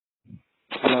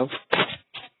Hello.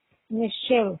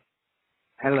 Nischal.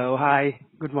 Hello. Hi.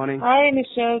 Good morning. Hi,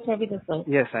 Nischal. Chavi this side.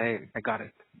 Yes, I got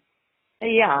it.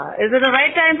 Yeah. Is it the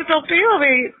right time to talk to you or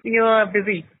you are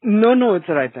busy? No, it's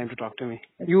the right time to talk to me.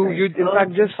 It's You, right. in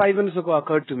fact, just 5 minutes ago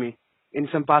occurred to me in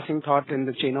some passing thought in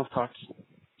the chain of thoughts.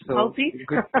 So, How see?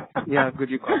 good. Yeah, good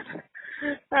you called.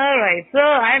 All right. So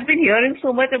I've been hearing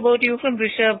so much about you from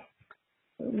Rishabh.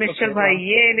 Nischal bhai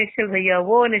ye, Nischal bhaiya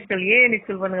wo, Nischal ye,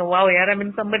 Nischal bhaiya. Wow, yaar, I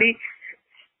mean somebody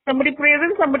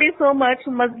praising somebody so much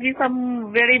must be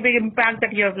some very big impact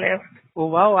that you have left. Oh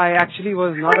wow, I actually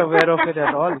was not aware of it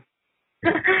at all.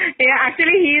 Yeah,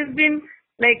 actually he's been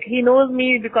like, he knows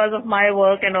me because of my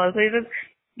work and also he says,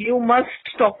 you must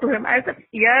talk to him. I said,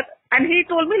 yeah. And he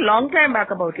told me long time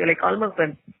back about you, like almost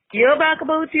a year back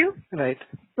about you. Right.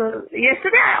 So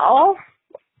yesterday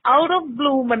out of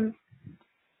bloom and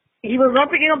he was not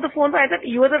picking up the phone, so I thought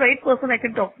you are the right person I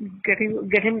can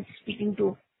get him speaking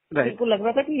to. Right. People like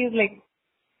that he is like,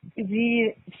 is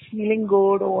he feeling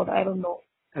good or what? I don't know.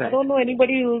 Right. I don't know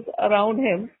anybody who's around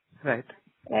him. Right.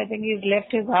 I think he's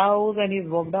left his house and he's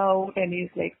walked out and he's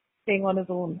like staying on his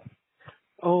own.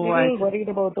 Oh, Little worried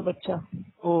about the bacha.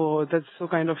 Oh, that's so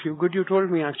kind of you. Good you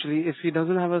told me actually. If he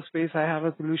doesn't have a space, I have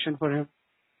a solution for him.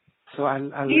 So I'll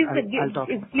talk.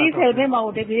 Please help him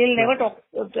out. He'll never talk.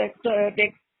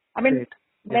 I mean,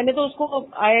 मैंने तो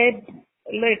उसको I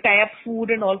like tie up food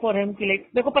and all for him. Like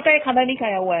मेरे को पता है खाना नहीं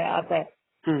खाया हुआ है आता है.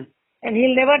 And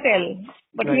he'll never tell.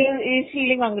 But he's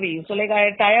feeling hungry. So like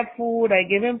I tie up food, I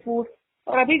give him food.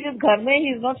 और अभी जिस घर में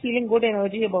he's not feeling good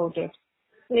energy about it.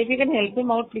 So if you can help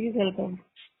him out, please help him.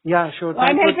 Yeah, sure.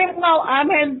 I'm helping him out. I'm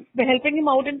helping him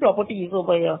out in properties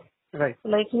over here. Right.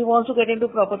 Like he wants to get into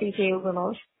property sales and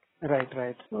all.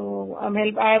 Right. So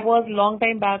I was long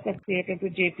time back affiliated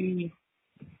with JP.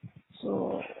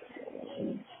 So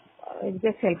I'm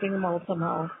just helping him out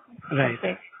somehow. Right.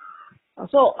 Okay.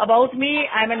 So about me,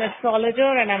 I'm an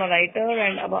astrologer and I'm a writer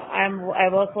and I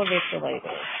work for Rape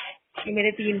Survivors. ये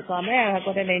मेरे 3 काम है. I have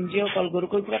got an NGO called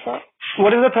Gurukul Prata.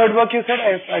 What is the third work you said?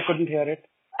 I couldn't hear it.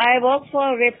 I work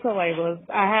for Rape Survivors.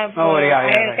 I have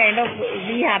right. kind of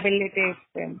rehabilitate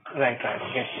them. Right.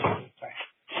 Yes. Right.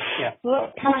 Yeah. So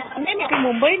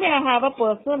Mumbai में I have a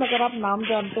person, अगर आप नाम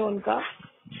जानते हो उनका,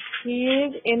 he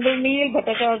is Indraneel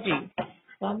Bhattacharjee.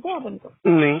 जानते हैं आप उनको?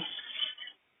 नहीं.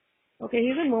 Okay,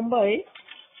 he's in Mumbai.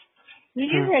 He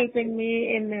is helping me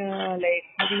in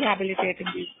like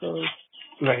rehabilitating these girls.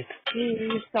 Right.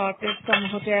 He started some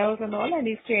hotels and all, and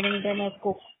he's training them as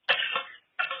cook.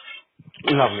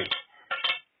 Lovely.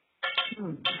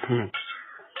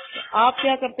 आप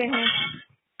क्या करते हैं?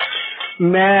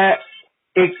 मैं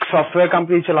एक सॉफ्टवेयर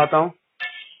कंपनी चलाता हूँ.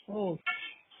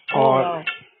 और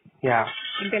या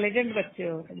इंटेलिजेंट बच्चे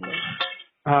हो तुम लोग.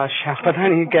 हाँ, पता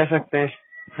नहीं कह सकते हैं.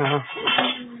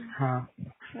 हाँ.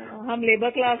 हम लेबर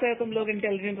क्लास है, तुम लोग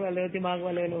इंटेलिजेंट वाले हो, दिमाग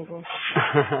वाले लोग हो.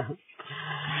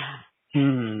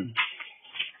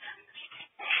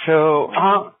 So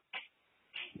हाँ,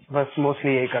 बस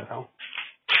मोस्टली यही करता हूँ.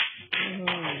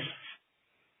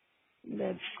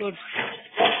 That's good.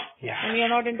 Yeah. And you're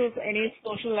not into any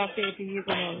social activities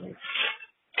and all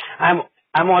that.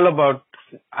 I'm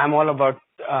all about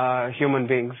human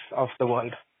beings of the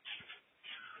world.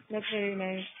 That's very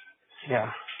nice.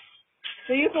 Yeah.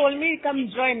 So you told me come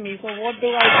join me. So what do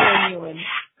I join you in?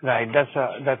 Right.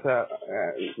 That's a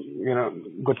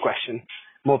good question.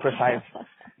 More precise.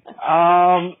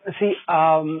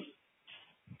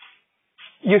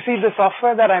 You see, the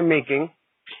software that I'm making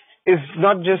is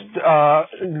not just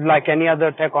like any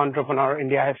other tech entrepreneur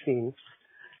India has seen.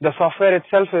 The software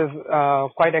itself is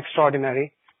quite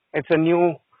extraordinary. It's a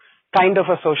new kind of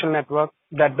a social network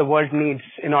that the world needs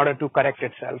in order to correct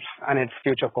itself and its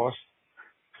future course.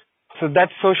 So that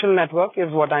social network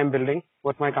is what I'm building,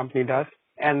 what my company does,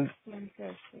 and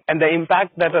the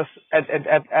impact that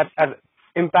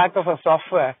impact of a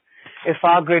software is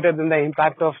far greater than the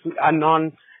impact of a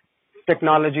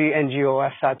non-technology NGO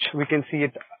as such. We can see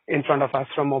it in front of us,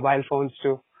 from mobile phones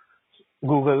to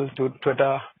Google to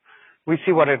Twitter. We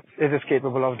see what it is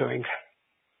capable of doing.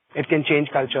 It can change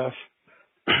cultures.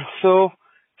 So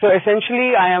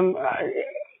essentially, I am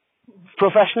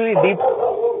professionally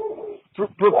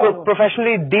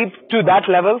deep to that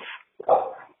level.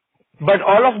 But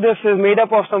all of this is made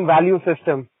up of some value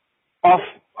system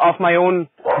of my own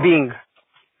being.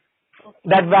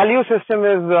 That value system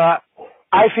is,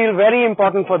 I feel, very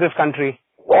important for this country.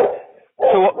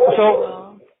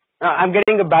 So I'm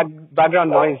getting a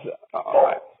background noise.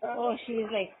 Oh, she's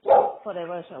like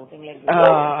forever shouting like this.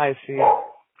 I see.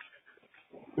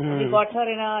 We got her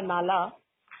in a nala.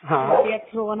 We had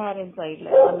thrown her inside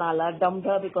like a nala, dumped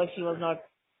her because she was not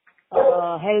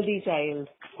a healthy child.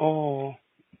 Oh.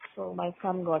 So my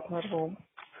son got her home.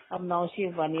 Now she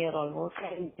is 1 year almost.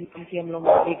 And हम लोग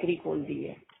bakery खोल दी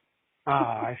है.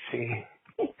 Ah, I see.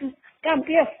 Come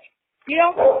here.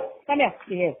 Come here.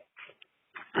 Behave.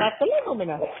 बात कर लो 2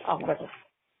 minutes. Better.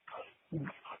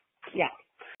 Yeah.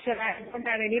 Sure, I don't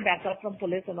have any backup from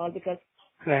police and all because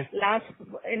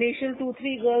initial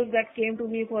 2-3 girls that came to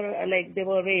me for they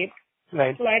were raped.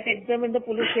 Right. So I take them in the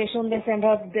police station. They send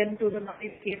them to the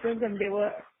nice cases, and they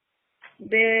were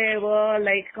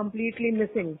completely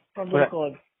missing from the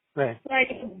record. Right. So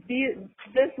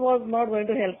this was not going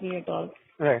to help me at all.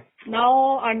 Right.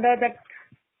 Now under that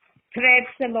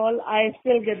threats and all, I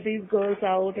still get these girls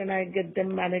out and I get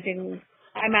them managing.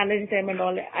 I manage them and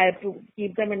all. I have to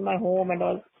keep them in my home and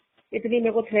all. इतनी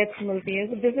मेरे को threats मिलती हैं.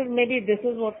 So this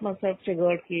is what must have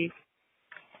triggered कि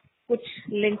कुछ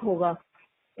link होगा.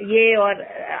 ये और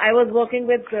I was working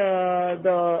with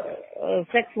the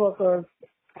sex workers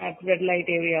at red light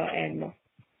area and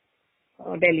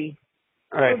Delhi.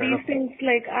 Right. So these things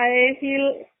I feel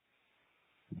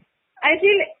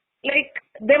like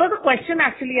there was a question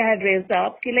actually I had raised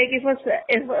up.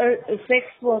 If a sex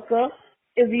worker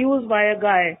is used by a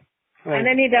guy and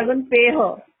then he doesn't pay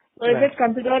her, so is it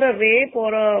considered a rape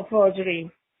or a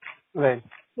forgery? Right.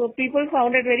 So people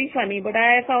found it very funny, but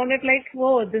I found it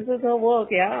whoa, this is her work,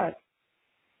 yeah.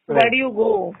 So why do you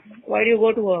go? Why do you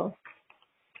go to her?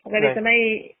 अगर इतना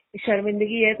ही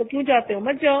शर्मिंदगी है तो क्यों जाते हो?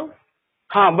 मत जाओ.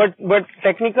 हाँ, but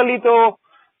technically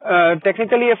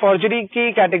ये forgery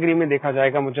की कैटेगरी में देखा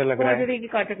जाएगा मुझे लग रहा है. Forgery की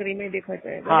कैटेगरी में देखा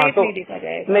जाएगा. हाँ, तो देखा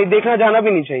जाएगा. नहीं, देखना जाना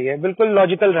भी नहीं चाहिए. बिल्कुल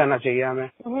लॉजिकल रहना चाहिए हमें.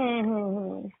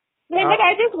 No, but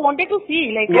I just wanted to see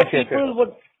what people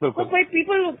would. बिल्कुल. But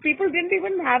people didn't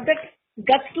even have that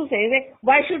guts to say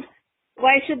why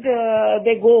should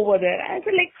they go over there? I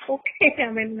said okay,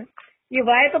 I mean. ये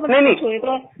वाय तो मतलब छोड़े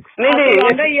तो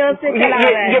नहीं years से चला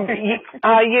रहा है.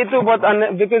 हाँ, ये तो बहुत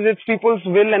because it's people's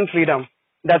will and freedom.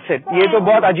 That's it. ये तो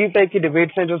बहुत अजीब टाइप की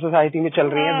डिबेट्स हैं जो सोसाइटी में चल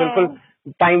रही हैं. बिल्कुल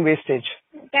टाइम वेस्टेज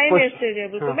है.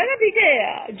 बिल्कुल. मैंने ठीक है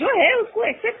जो है उसको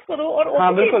एक्सेप्ट करो और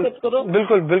एक्सेप्ट करो.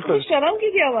 बिल्कुल शर्म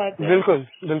की क्या बात है.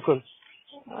 बिल्कुल.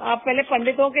 आप पहले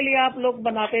पंडितों के लिए आप लोग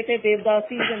बनाते थे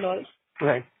देवदासी एंड ऑल.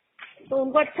 राइट. तो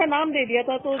उनको अच्छा नाम दे दिया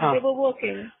था तो they were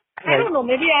working. I don't know.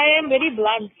 Maybe I am very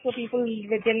blunt, so people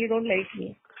generally don't like me.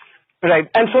 Right,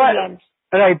 and so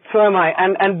so am I,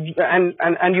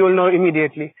 and you'll know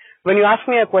immediately when you ask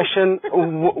me a question.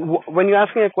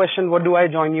 What do I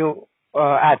join you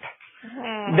at?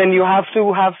 Then you have to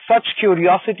have such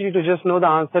curiosity to just know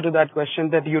the answer to that question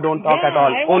that you don't talk at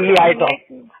all. Only I talk.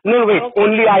 No, wait. Okay.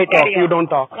 Only I talk. You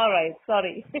don't talk. All right.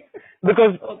 Sorry.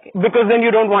 Because then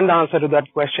you don't want the answer to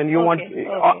that question. You want,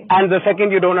 and the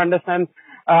second you don't understand.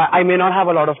 I may not have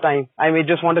a lot of time. I may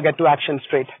just want to get to action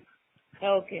straight.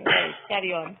 Okay, right. Carry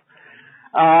on.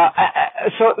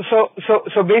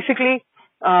 So basically,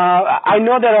 I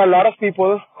know there are a lot of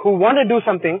people who want to do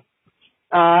something,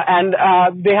 and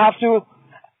they have to.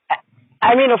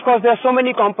 I mean, of course, there are so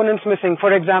many components missing.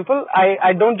 For example,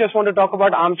 I don't just want to talk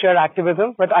about armchair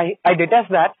activism, but I detest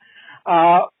that.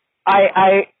 I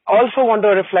also want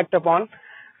to reflect upon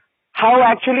how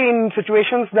actually in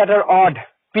situations that are odd,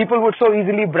 people would so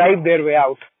easily bribe their way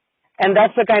out. And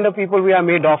that's the kind of people we are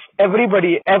made of.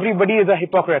 Everybody is a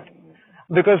hypocrite.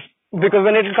 Because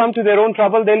when it comes to their own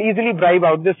trouble, they'll easily bribe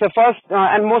out. This is the first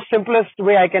and most simplest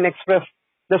way I can express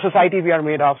the society we are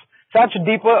made of. Such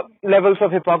deeper levels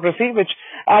of hypocrisy, which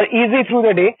are easy through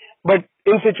the day, but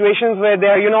in situations where they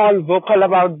are, all vocal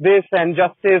about this and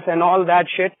justice and all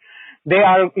that shit, they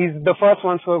are the first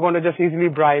ones who are going to just easily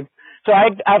bribe. So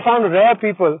I found rare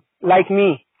people like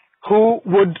me who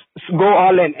would go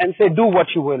all in and say, do what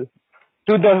you will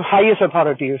to the highest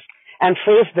authorities and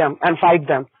face them and fight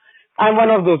them. I'm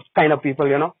one of those kind of people,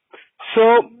 So,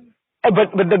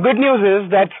 but the good news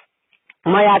is that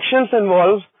my actions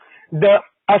involve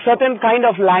a certain kind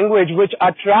of language which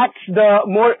attracts the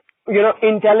more,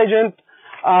 intelligent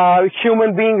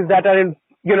human beings that are in,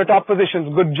 top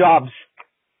positions, good jobs.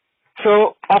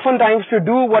 So oftentimes to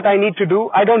do what I need to do,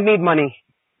 I don't need money.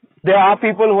 There are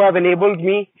people who have enabled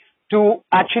me to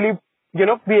actually,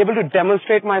 be able to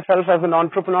demonstrate myself as an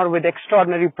entrepreneur with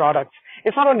extraordinary products.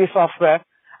 It's not only software.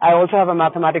 I also have a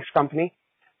mathematics company.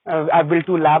 I've built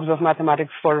 2 labs of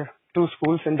mathematics for 2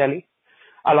 schools in Delhi,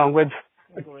 along with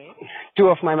 2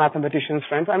 of my mathematicians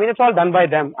friends. I mean, it's all done by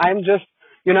them. I'm just,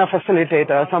 a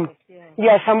facilitator.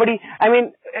 Somebody. I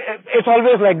mean, it's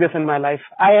always like this in my life.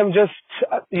 I am just,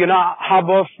 hub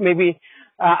of maybe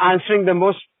answering the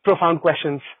most profound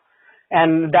questions.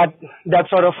 And that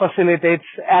sort of facilitates.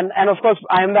 And of course,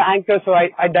 I am the anchor, so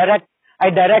I direct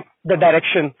the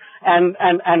direction and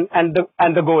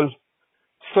the goal.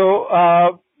 So,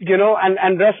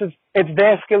 and rest it's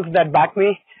their skills that back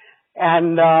me,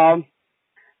 and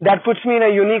that puts me in a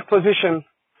unique position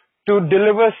to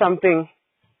deliver something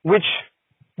which,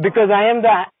 because I am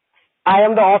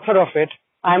the author of it,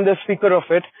 I am the speaker of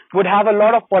it, would have a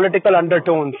lot of political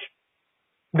undertones.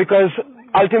 Because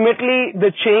ultimately,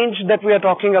 the change that we are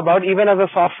talking about, even as a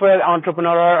software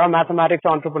entrepreneur or a mathematics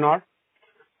entrepreneur,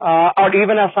 or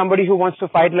even as somebody who wants to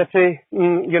fight, let's say,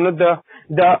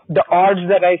 the odds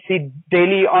that I see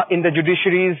daily in the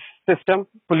judiciary's system,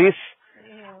 police,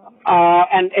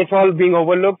 and it's all being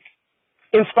overlooked.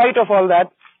 In spite of all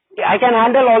that, I can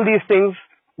handle all these things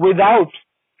without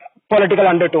political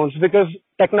undertones, because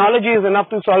technology is enough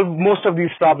to solve most of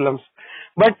these problems.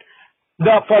 But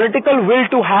the political will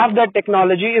to have that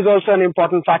technology is also an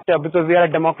important factor, because we are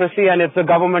a democracy and it's the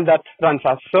government that runs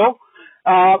us. So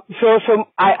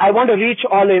I want to reach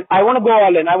all in. I want to go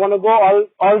all in. I want to go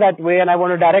all that way, and I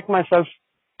want to direct myself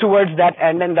towards that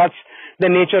end, and that's the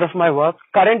nature of my work.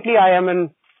 Currently, I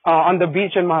am on the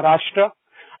beach in Maharashtra,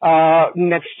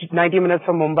 next 90 minutes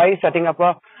from Mumbai, setting up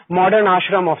a modern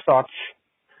ashram of sorts.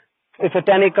 It's a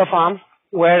 10-acre farm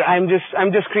where I'm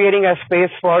just creating a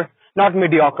space for not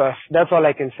mediocres. That's all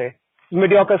I can say.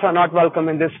 Mediocres are not welcome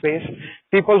in this space.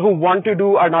 People who want to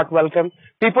do are not welcome.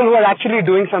 People who are actually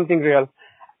doing something real.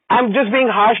 I'm just being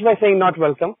harsh by saying not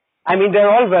welcome. I mean, they're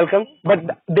all welcome, but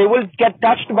they will get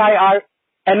touched by our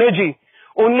energy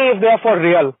only if they are for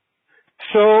real.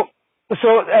 So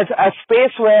as a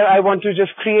space where I want to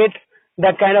just create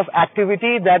that kind of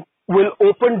activity that will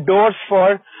open doors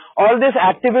for all this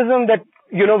activism that,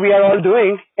 we are all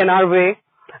doing in our way,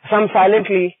 some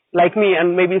silently like me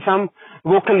and maybe some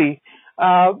vocally,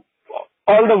 all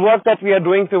the work that we are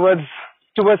doing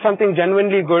towards something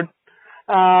genuinely good.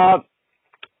 All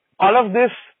of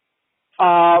this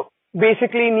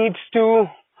basically needs to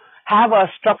have a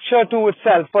structure to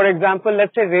itself. For example,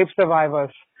 let's say rape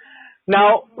survivors.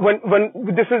 Now, when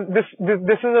this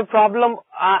is a problem,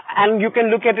 and you can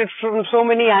look at it from so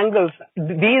many angles.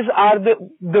 These are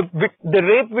the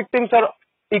rape victims are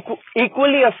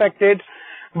equally affected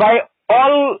by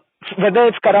all, whether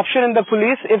it's corruption in the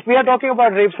police. If we are talking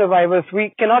about rape survivors,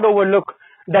 we cannot overlook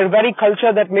that very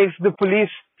culture that makes the police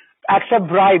accept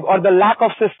bribe, or the lack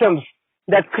of systems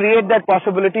that create that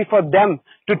possibility for them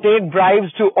to take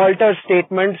bribes, to alter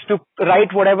statements, to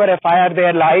write whatever FIR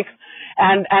they like.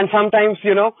 And sometimes,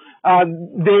 then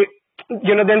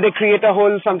they create a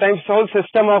whole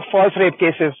system of false rape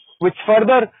cases, which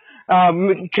further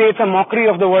creates a mockery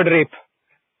of the word rape.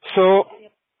 So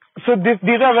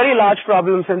these are very large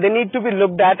problems, and they need to be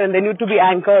looked at, and they need to be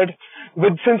anchored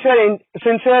with sincere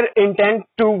intent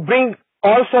to bring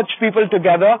all such people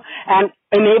together and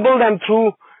enable them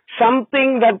through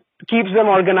something that keeps them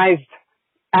organized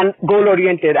and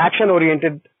goal-oriented,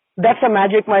 action-oriented. That's the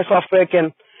magic my software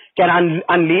can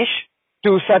unleash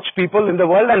to such people in the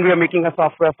world, and we are making a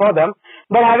software for them.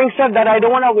 But having said that, I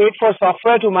don't want to wait for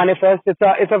software to manifest.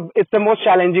 It's the most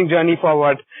challenging journey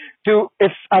forward.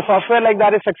 If a software like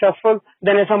that is successful,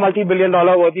 then it's a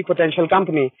multi-billion-dollar worthy potential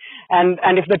company. And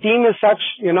if the team is such,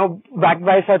 backed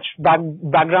by such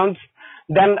backgrounds,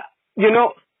 then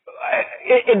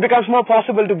it becomes more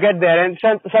possible to get there. And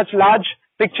such large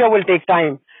picture will take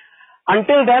time.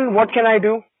 Until then, what can I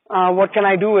do? What can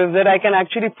I do is that I can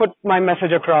actually put my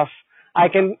message across. I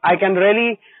can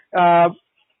really,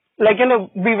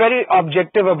 be very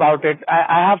objective about it.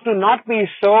 I have to not be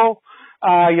so,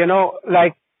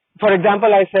 for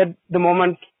example, I said the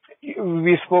moment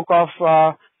we spoke of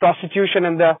prostitution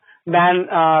and the man,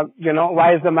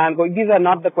 why is the man going? These are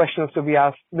not the questions to be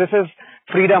asked. This is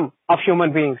freedom of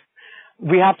human beings.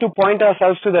 We have to point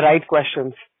ourselves to the right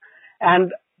questions.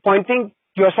 And pointing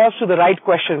yourselves to the right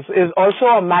questions is also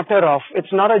a matter of,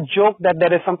 it's not a joke that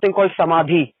there is something called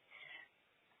samadhi.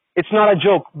 It's not a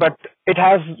joke, but it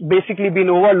has basically been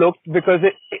overlooked because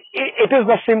it is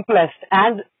the simplest,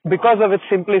 and because of its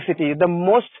simplicity, the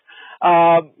most,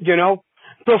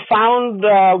 profound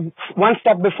one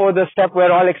step before the step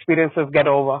where all experiences get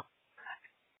over.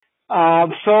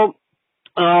 So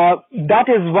that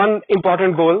is one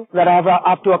important goal that I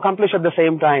have to accomplish at the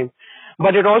same time.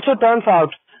 But it also turns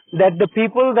out that the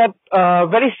people that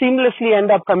very seamlessly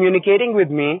end up communicating with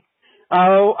me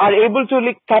are able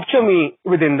to capture me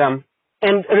within them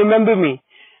and remember me.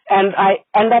 And I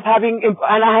end up having,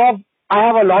 and I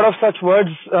have a lot of such words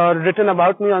written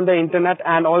about me on the internet,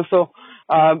 and also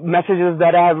messages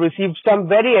that I have received, some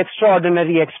very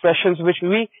extraordinary expressions which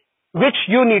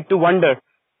you need to wonder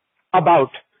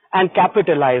about and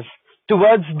capitalize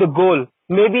towards the goal,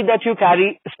 maybe that you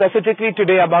carry specifically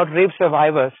today about rape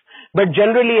survivors, but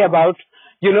generally about,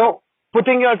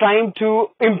 putting your time to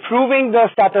improving the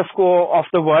status quo of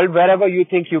the world wherever you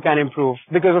think you can improve?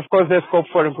 Because of course there's scope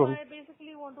for improvement. I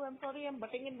basically want to, I'm sorry, I'm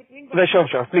butting in between.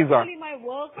 Sure. Please go on.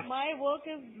 My work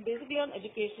is basically on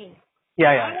education.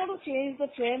 Yeah. I want to change the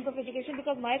trends of education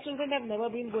because my children have never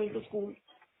been going to school.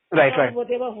 Right.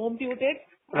 They were home tutored.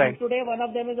 Right. And today one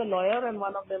of them is a lawyer and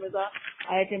one of them is a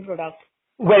IIT product.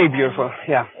 Very beautiful.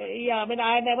 Yeah. Yeah, I mean,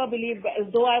 I never believed,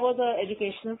 though I was an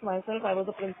educationist myself, I was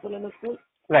a principal in a school.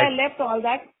 Right. I left all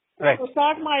that to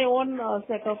start my own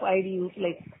set of ideals.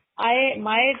 Like,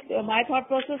 my thought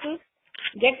process is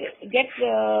get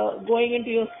going into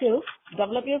your skills,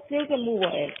 develop your skills and move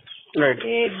ahead. Right.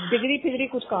 Degree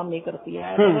कुछ काम नहीं करती है.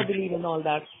 I never believe in all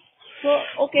that. So,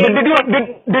 okay.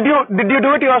 Did you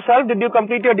do it yourself? Did you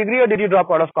complete your degree or did you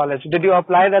drop out of college? Did you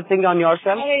apply that thing on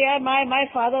yourself? Yeah, my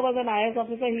father was an IAS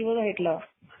officer. He was a Hitler.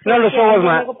 No, so was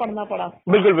my. को पढ़ना पड़ा.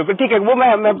 बिल्कुल ठीक है. वो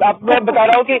मैं बता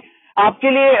रहा हूँ कि आपके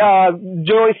लिए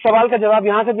जो इस सवाल का जवाब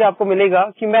यहाँ से भी आपको मिलेगा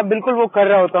कि मैं बिल्कुल वो कर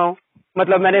रहा होता हूँ.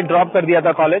 मतलब मैंने ड्रॉप कर दिया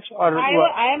था कॉलेज और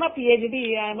I am a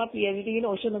PhD in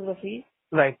oceanography.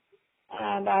 Right.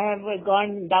 And I have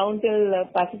gone down till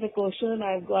Pacific Ocean.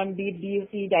 I've gone deep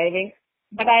sea diving.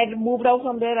 But I moved out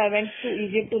from there. I went to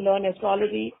Egypt to learn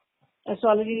astrology.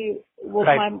 Astrology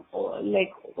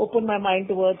opened my mind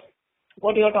towards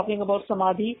what you're talking about,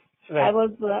 samadhi. Right. I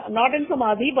was not in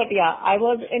samadhi, but yeah, I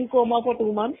was in coma for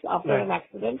 2 months after an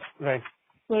accident. Right.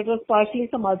 So it was partially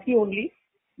samadhi only.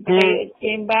 I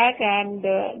came back and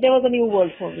there was a new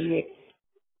world for me.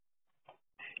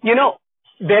 You know,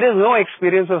 there is no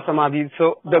experience of samadhi.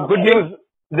 So the good news,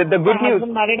 my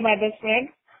husband married my best friend.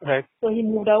 Right. So he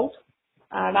moved out.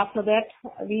 And after that,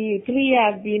 we three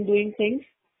have been doing things.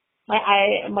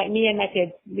 Me and my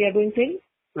kids, we are doing things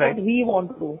that we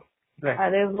want to do.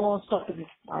 Right. There's no stopping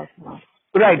us now.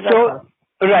 Right.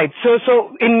 So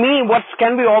in me, what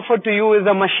can be offered to you is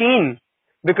a machine,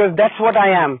 because that's what I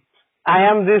am. I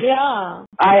am this. Yeah.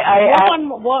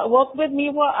 Work with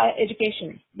me for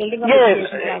education, building up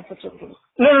education plan for children.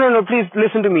 No. Please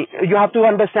listen to me. You have to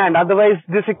understand. Otherwise,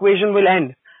 this equation will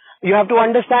end. You have to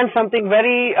understand something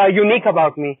very unique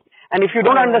about me. And if you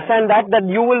don't understand that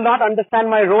you will not understand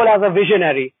my role as a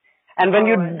visionary. And when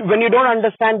you don't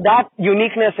understand that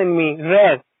uniqueness in me,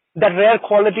 that rare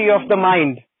quality of the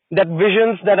mind, that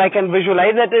visions that I can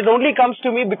visualize, that it only comes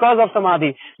to me because of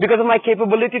samadhi, because of my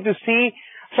capability to see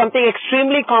something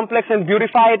extremely complex and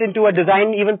beautify it into a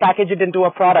design, even package it into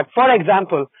a product. For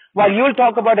example, while you'll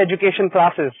talk about education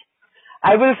classes,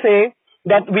 I will say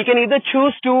that we can either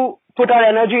choose to put our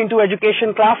energy into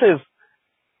education classes,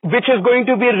 which is going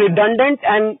to be redundant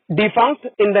and defunct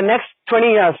in the next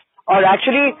 20 years, or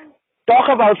actually talk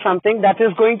about something that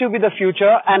is going to be the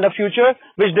future, and a future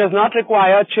which does not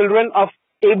require children of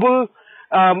able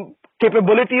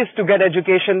capabilities to get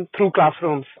education through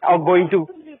classrooms or going to,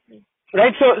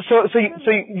 right?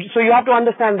 So you have to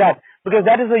understand that, because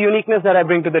that is the uniqueness that I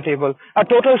bring to the table. A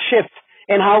total shift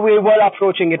in how we were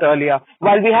approaching it earlier.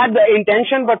 While we had the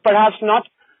intention, but perhaps not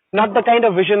the kind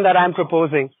of vision that I'm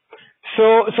proposing.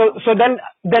 So then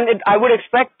I would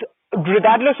expect,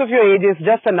 regardless of your age, it's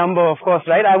just a number, of course,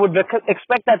 right? I would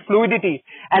expect that fluidity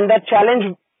and that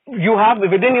challenge you have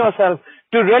within yourself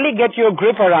to really get your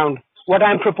grip around what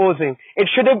I'm proposing. There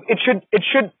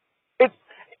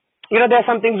are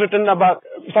some things written about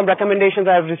some recommendations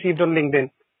I've received on LinkedIn.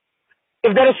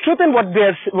 If there is truth in what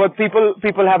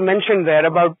people have mentioned there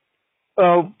about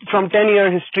from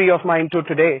 10-year history of mine to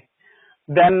today,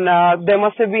 then I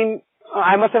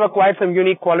must have acquired some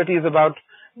unique qualities about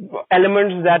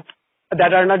elements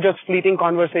that are not just fleeting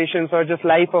conversations or just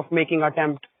life of making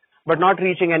attempt, but not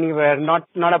reaching anywhere, not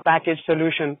a packaged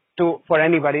solution for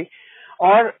anybody,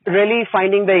 or really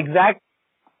finding the exact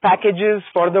packages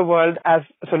for the world as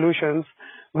solutions,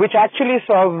 which actually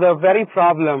solve the very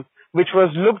problem which was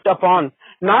looked upon,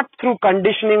 not through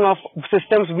conditioning of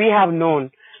systems we have known,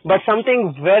 but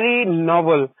something very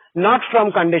novel, not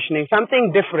from conditioning,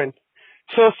 something different.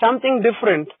 So something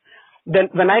different, then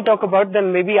when I talk about,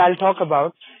 then maybe I'll talk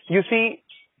about, you see,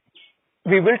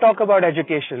 we will talk about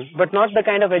education, but not the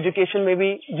kind of education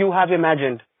maybe you have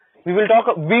imagined. We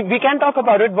can talk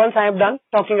about it once I am done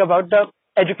talking about the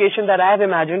education that I have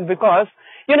imagined, because,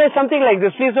 it's something like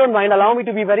this. Please don't mind, allow me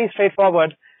to be very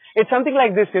straightforward. It's something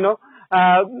like this,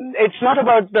 it's not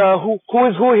about who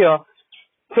is who here.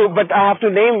 So, but I have to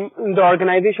name the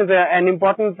organizations, an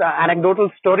important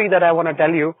anecdotal story that I want to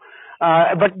tell you.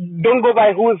 But don't go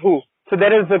by who is who. So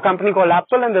there is a company called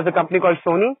Apple and there's a company called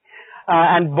Sony,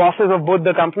 and bosses of both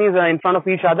the companies are in front of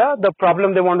each other. The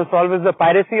problem they want to solve is the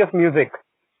piracy of music.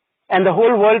 And the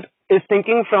whole world is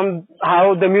thinking from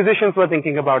how the musicians were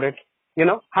thinking about it,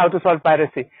 how to solve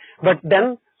piracy. But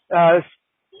then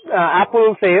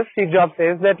Apple says, Steve Jobs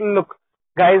says that, look,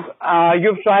 guys,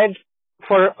 you've tried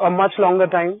for a much longer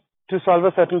time to solve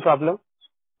a certain problem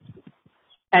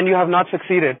and you have not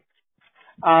succeeded.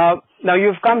 Now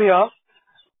you've come here.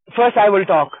 First I will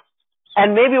talk.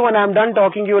 And maybe when I'm done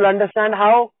talking, you will understand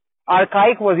how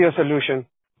archaic was your solution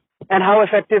and how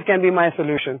effective can be my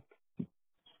solution.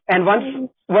 And once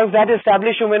that is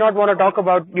established, you may not want to talk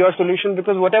about your solution,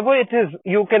 because whatever it is,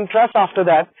 you can trust after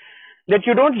that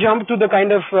you don't jump to the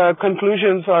kind of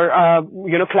conclusions or,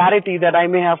 clarity that I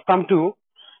may have come to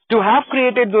have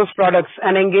created those products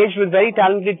and engaged with very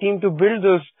talented team to build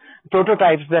those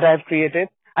prototypes that I've created.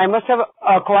 I must have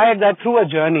acquired that through a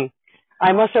journey.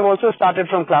 I must have also started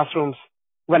from classrooms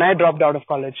when I dropped out of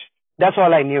college. That's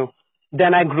all I knew.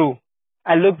 Then I grew.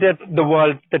 I looked at the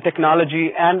world, the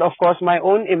technology, and of course my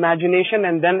own imagination,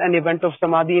 and then an event of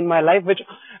Samadhi in my life,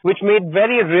 which made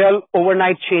very real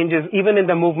overnight changes, even in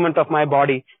the movement of my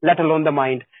body, let alone the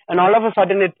mind. And all of a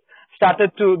sudden it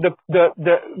started to,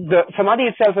 the Samadhi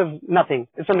itself is nothing.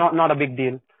 It's not a big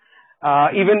deal.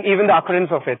 Even the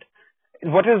occurrence of it.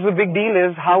 What is the big deal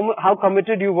is how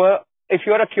committed you were. If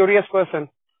you're a curious person,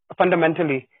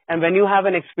 fundamentally, and when you have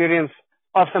an experience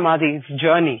of Samadhi's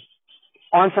journey,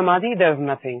 on Samadhi, there's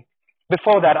nothing.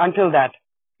 Before that, until that,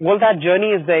 well, that journey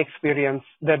is the experience.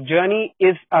 The journey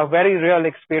is a very real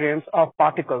experience of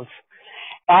particles.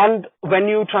 And when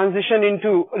you transition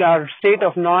into a state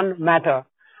of non-matter,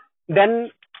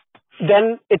 then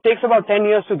it takes about 10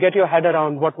 years to get your head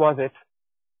around what was it.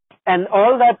 And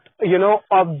all that,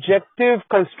 objective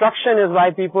construction is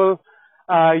why people,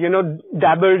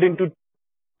 dabbled into,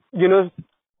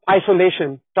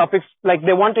 isolation topics. Like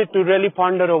they wanted to really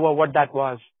ponder over what that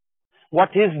was. What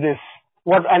is this?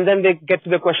 And then they get to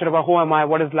the question about who am I?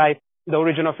 What is life? The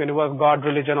origin of universe, God,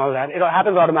 religion, all that. It all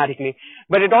happens automatically.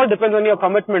 But it all depends on your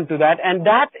commitment to that. And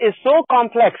that is so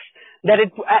complex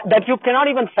that you cannot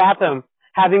even fathom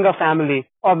having a family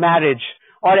or marriage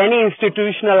or any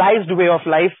institutionalized way of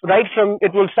life. Right from,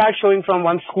 it will start showing from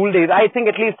one's school days. I think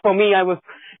at least for me, it was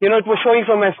showing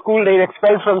from my school days,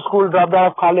 expelled from school, dropped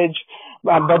out of college.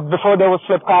 But before there was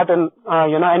Flipkart and,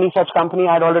 any such company,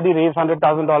 I'd already raised $100,000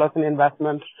 in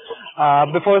investment.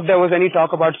 Before there was any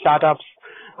talk about startups.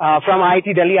 From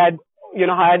IIT Delhi, I'd,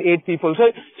 hired 8 people.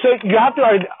 So you have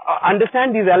to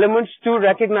understand these elements to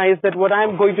recognize that what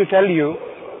I'm going to tell you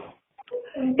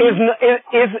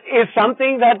is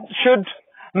something that should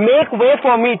make way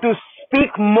for me to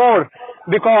speak more,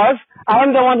 because I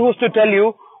am the one who's to tell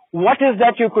you what is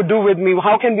that you could do with me,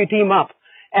 how can we team up.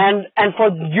 And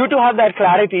for you to have that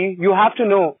clarity, you have to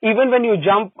know, even when you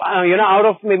jump, out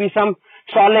of maybe some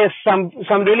solace, some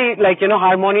really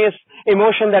harmonious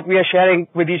emotion that we are sharing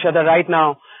with each other right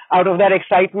now, out of that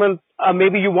excitement,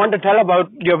 maybe you want to tell about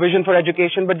your vision for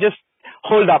education, but just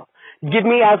hold up. Give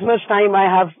me as much time I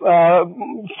have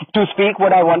to speak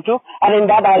what I want to, and in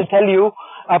that I'll tell you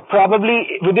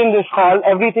probably within this call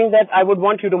everything that I would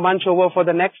want you to munch over for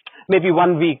the next maybe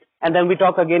 1 week, and then we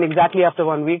talk again exactly after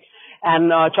 1 week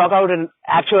and chalk out an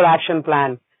actual action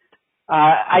plan.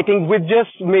 I think with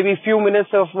just maybe few minutes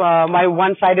of my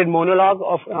one-sided monologue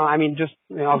of,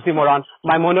 oxymoron,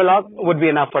 my monologue would be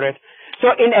enough for it. So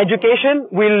in education,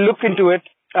 we'll look into it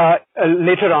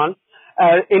later on.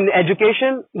 In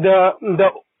education, the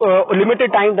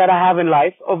limited time that I have in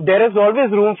life, there is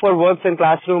always room for works in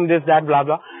classroom, this, that, blah,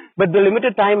 blah. But the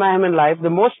limited time I am in life,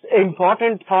 the most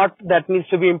important thought that needs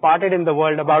to be imparted in the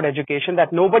world about education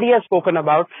that nobody has spoken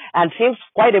about and seems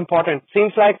quite important,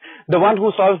 seems like the one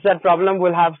who solves that problem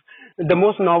will have the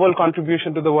most novel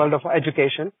contribution to the world of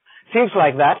education. Seems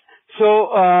like that.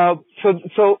 So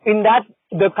in that,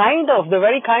 the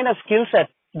very kind of skill set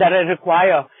that I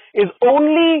require is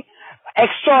only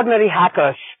extraordinary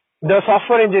hackers, the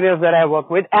software engineers that I work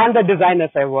with, and the designers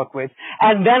I work with.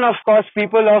 And then, of course,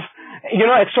 people of,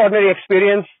 extraordinary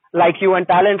experience like you and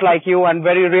talent like you and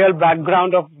very real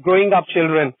background of growing up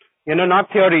children,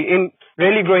 not theory, in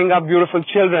really growing up beautiful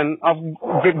children of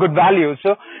good values.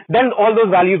 So then all those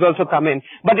values also come in.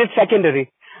 But it's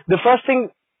secondary. The first thing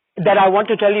that I want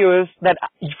to tell you is that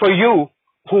for you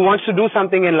who wants to do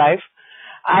something in life,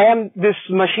 I am this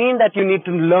machine that you need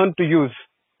to learn to use.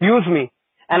 Use me.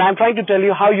 And I'm trying to tell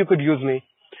you how you could use me.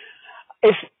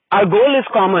 If our goal is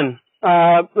common, if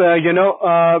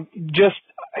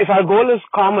our goal is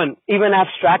common, even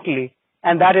abstractly,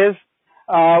 and that is,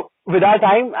 with our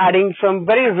time, adding some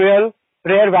very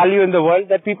rare value in the world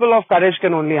that people of courage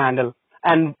can only handle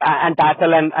and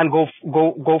tackle and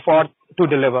go forth to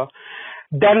deliver.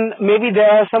 Then maybe there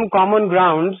are some common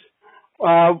grounds,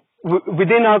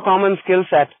 within our common skill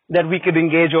set that we could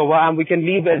engage over, and we can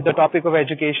leave the topic of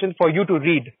education for you to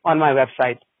read on my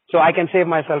website. So I can save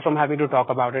myself from having to talk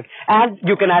about it. And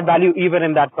you can add value even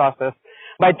in that process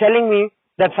by telling me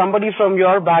that somebody from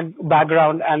your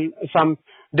background and some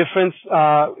difference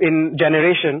in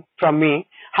generation from me,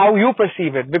 how you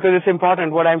perceive it, because it's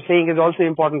important. What I'm saying is also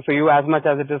important for you as much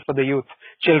as it is for the youth,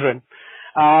 children.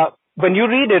 When you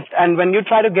read it and when you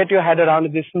try to get your head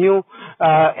around this new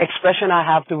expression I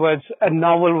have towards a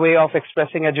novel way of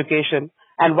expressing education,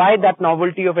 and why that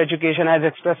novelty of education as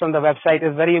expressed on the website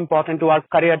is very important to our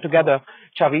career together,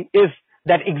 Chavi, is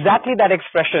that exactly that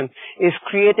expression is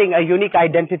creating a unique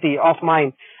identity of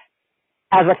mine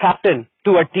as a captain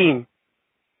to a team.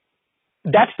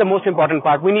 That's the most important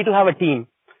part. We need to have a team.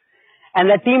 And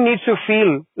that team needs to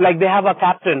feel like they have a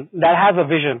captain that has a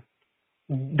vision.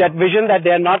 That vision that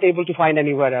they are not able to find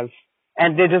anywhere else.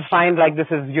 And they just find like this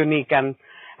is unique and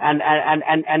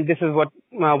this is what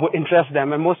interests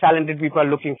them. And most talented people are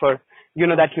looking for,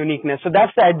 that uniqueness. So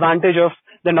that's the advantage of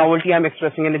the novelty I'm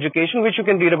expressing in education, which you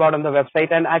can read about on the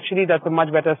website. And actually that's a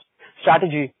much better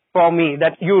strategy for me,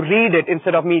 that you read it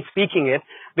instead of me speaking it,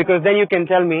 because then you can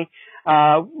tell me,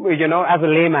 as a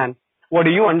layman, what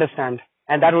do you understand?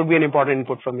 And that would be an important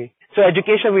input for me. So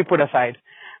education we put aside.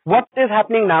 What is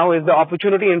happening now is the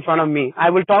opportunity in front of me. I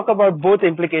will talk about both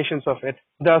implications of it.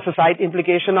 The society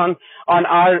implication on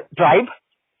our tribe,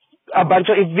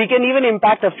 if we can even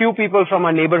impact a few people from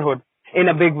our neighborhood in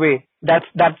a big way, that's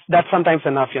sometimes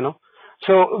enough,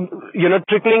 So,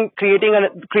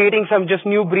 creating some just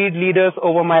new breed leaders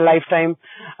over my lifetime.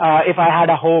 If I had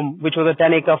a home, which was a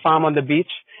 10-acre farm on the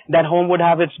beach, that home would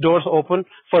have its doors open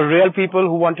for real people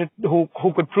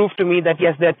who could prove to me that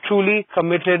yes, they're truly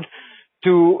committed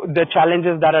to the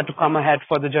challenges that are to come ahead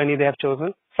for the journey they have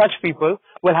chosen. Such people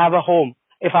will have a home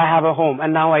if I have a home,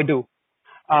 and now I do,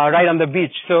 right on the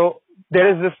beach. So there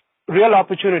is this real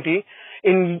opportunity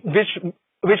in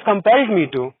which compels me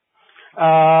to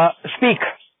speak.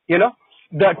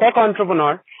 The tech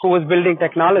entrepreneur who was building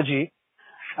technology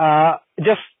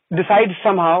just decides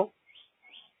somehow,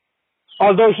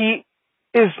 although he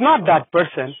is not that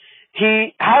person,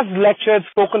 he has lectured,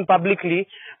 spoken publicly,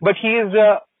 but he is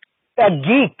a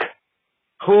geek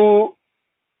who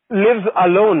lives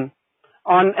alone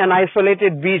on an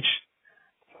isolated beach,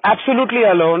 absolutely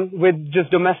alone with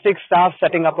just domestic staff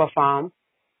setting up a farm.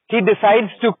 He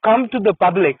decides to come to the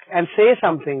public and say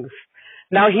some things.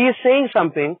 Now he is saying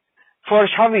something. For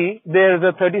Chavi, there's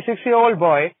a 36-year-old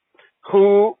boy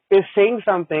who is saying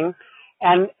something,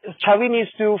 and Chavi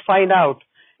needs to find out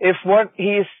if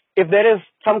there is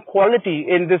some quality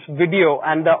in this video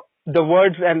and the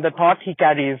words and the thought he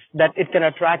carries that it can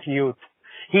attract youth.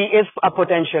 He is a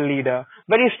potential leader,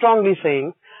 very strongly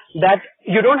saying that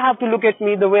you don't have to look at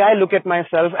me the way I look at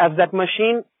myself, as that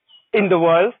machine in the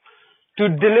world to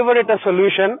deliver it a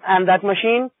solution, and that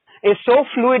machine is so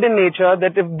fluid in nature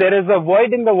that if there is a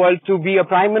void in the world to be a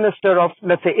prime minister of,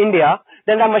 let's say, India,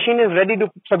 then that machine is ready to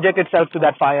subject itself to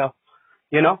that fire.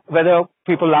 Whether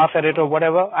people laugh at it or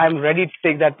whatever, I'm ready to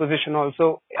take that position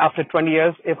also after 20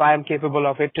 years if I am capable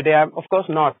of it. Today, I'm of course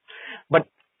not. But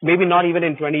maybe not even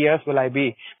in 20 years will I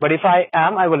be. But if I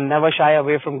am, I will never shy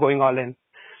away from going all in.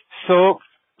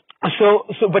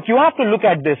 But you have to look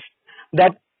at this,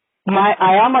 that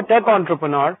I am a tech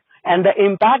entrepreneur, and the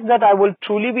impact that I will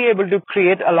truly be able to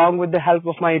create along with the help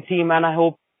of my team, and I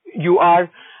hope you are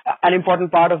an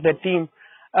important part of that team,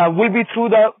 will be through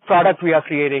the product we are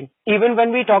creating. Even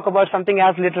when we talk about something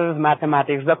as little as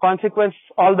mathematics, the consequence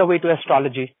all the way to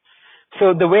astrology.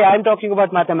 So the way I'm talking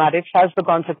about mathematics has the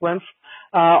consequence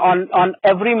on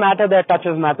every matter that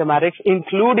touches mathematics,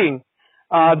 including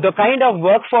the kind of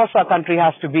workforce our country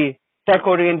has to be.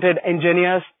 Tech-oriented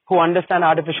engineers who understand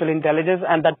artificial intelligence,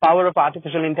 and that power of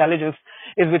artificial intelligence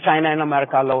is with China and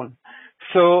America alone.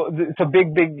 So it's a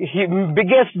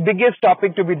biggest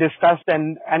topic to be discussed,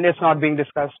 and it's not being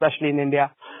discussed, especially in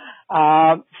India.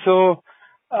 There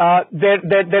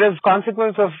is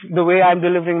consequence of the way I'm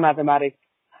delivering mathematics.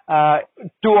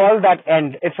 To all that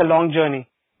end, it's a long journey.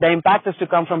 The impact is to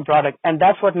come from product, and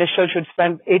that's what Nishal should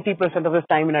spend 80% of his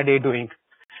time in a day doing.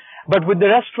 But with the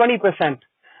rest 20%,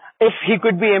 if he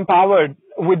could be empowered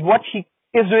with what he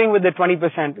is doing with the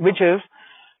 20%, which is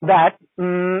that,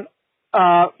 now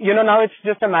it's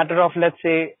just a matter of, let's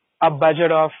say, a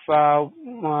budget of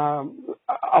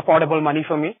affordable money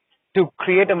for me to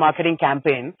create a marketing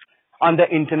campaign on the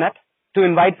internet to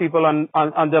invite people on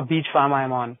the beach farm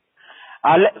I'm on.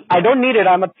 I don't need it.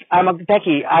 I'm a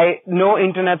techie. I know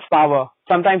internet's power.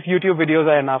 Sometimes YouTube videos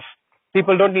are enough.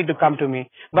 People don't need to come to me,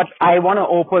 but I want to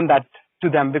open that to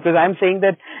them, because I'm saying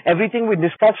that everything we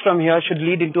discuss from here should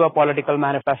lead into a political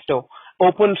manifesto,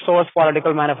 open source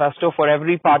political manifesto for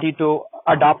every party to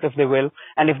adopt if they will.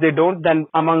 And if they don't, then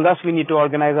among us, we need to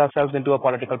organize ourselves into a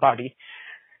political party.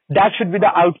 That should be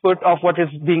the output of what is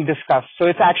being discussed. So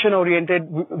it's action oriented.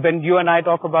 When you and I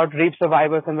talk about rape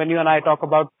survivors and when you and I talk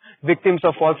about victims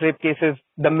of false rape cases,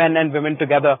 the men and women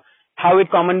together, how it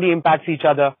commonly impacts each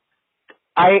other.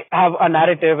 I have a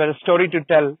narrative and a story to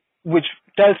tell, which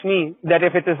tells me that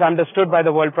if it is understood by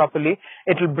the world properly,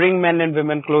 it will bring men and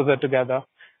women closer together.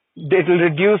 It will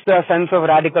reduce the sense of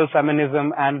radical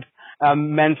feminism and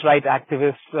men's right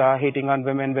activists hating on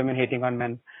women, women hating on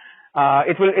men.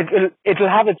 It will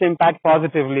have its impact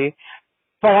positively.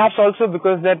 Perhaps also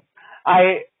because that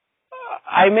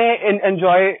I may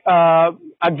enjoy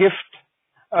a gift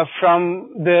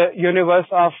from the universe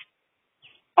of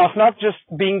not just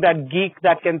being that geek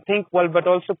that can think well, but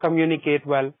also communicate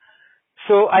well.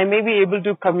 So I may be able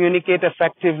to communicate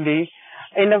effectively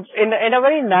in a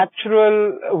very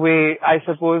natural way, I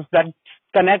suppose, that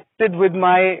connected with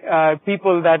my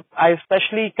people, that I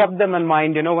especially kept them in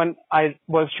mind, when I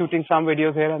was shooting some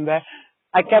videos here and there.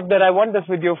 I kept that I want this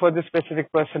video for this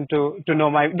specific person to know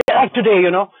my, like today,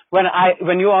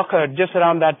 when you occurred, just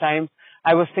around that time,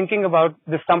 I was thinking about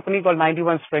this company called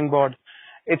 91 Springboard.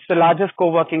 It's the largest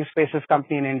co-working spaces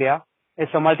company in India.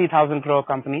 It's a multi-thousand crore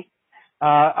company.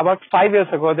 About 5 years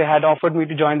ago, they had offered me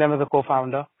to join them as a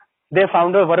co-founder. Their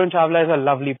founder, Varun Chawla, is a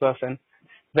lovely person,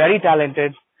 very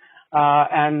talented,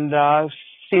 and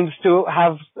seems to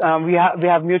have, we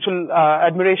have mutual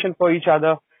admiration for each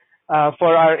other,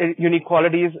 for our unique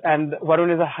qualities. And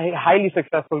Varun is a highly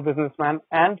successful businessman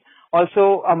and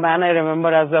also a man I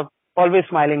remember as a always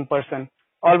smiling person,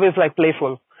 always like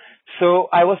playful. So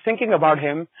I was thinking about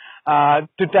him,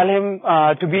 to tell him,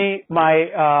 to be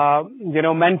my,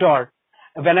 mentor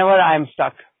whenever I'm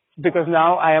stuck, because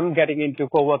now I am getting into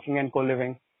co-working and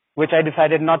co-living, which I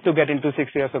decided not to get into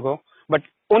 6 years ago, but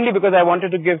only because I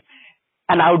wanted to give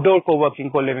an outdoor co-working,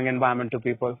 co-living environment to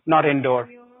people, not indoor.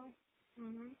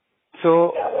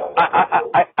 So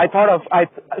I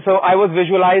was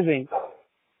visualizing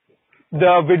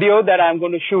the video that I'm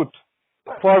going to shoot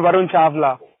for Varun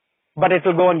Chawla, but it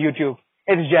will go on YouTube.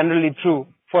 It's generally true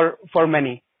for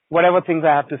many, whatever things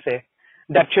I have to say.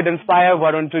 That should inspire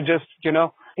Varun to just,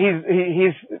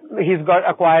 he's got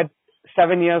acquired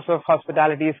 7 years of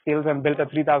hospitality skills and built a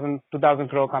 2,000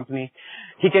 crore company.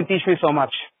 He can teach me so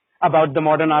much about the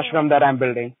modern ashram that I'm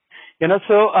building.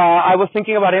 So I was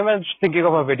thinking about him and thinking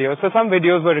of a video. So some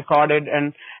videos were recorded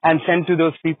and sent to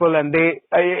those people, and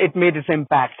it made its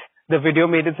impact. The video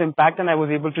made its impact, and I was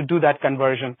able to do that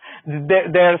conversion.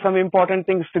 There are some important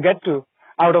things to get to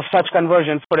out of such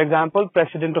conversions. For example,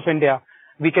 President of India.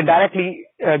 We can directly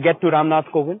get to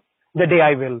Ramnath Kovind the day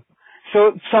I will.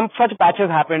 So some such patches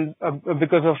happened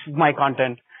because of my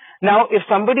content. Now, if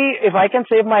I can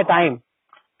save my time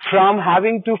from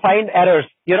having to find errors,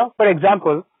 for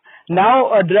example,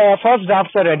 now the first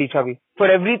drafts are ready, Chavi.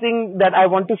 For everything that I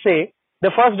want to say,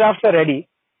 the first drafts are ready.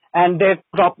 And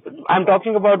I'm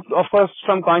talking about, of course,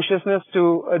 from consciousness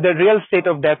to the real state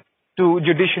of depth, to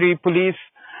judiciary, police,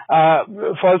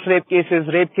 false rape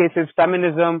cases,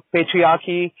 feminism,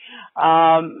 patriarchy,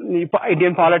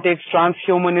 Indian politics,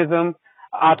 transhumanism,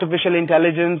 artificial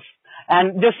intelligence,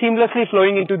 and just seamlessly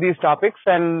flowing into these topics.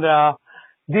 And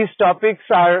these topics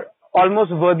are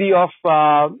almost worthy of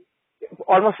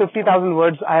almost 50,000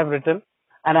 words I have written.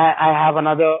 And I have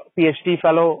another PhD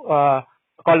fellow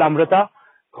called Amrita,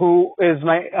 who is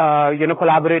my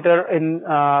collaborator in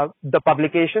the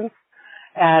publications.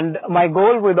 And my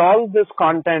goal with all this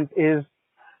content is,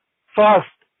 first,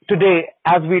 today,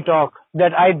 as we talk,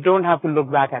 that I don't have to look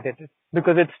back at it,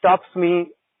 because it stops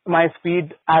my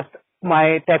speed at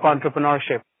my tech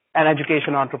entrepreneurship and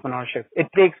education entrepreneurship. It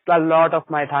takes a lot of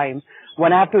my time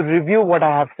when I have to review what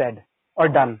I have said or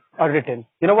done or written.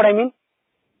 You know what I mean?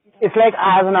 It's like,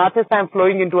 as an artist, I'm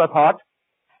flowing into a thought,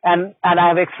 and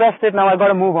I've expressed it. Now I got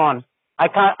to move on.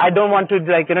 I don't want to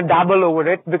dabble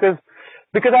over it,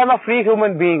 because I'm a free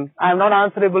human being. I'm not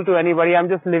answerable to anybody. I'm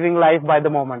just living life by the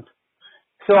moment.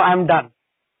 So I'm done.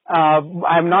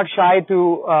 I'm not shy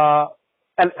to,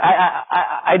 and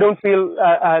I don't feel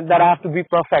that I have to be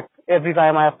perfect every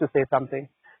time I have to say something.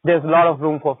 There's a lot of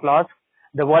room for flaws.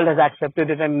 The world has accepted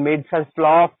it and made such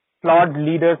flawed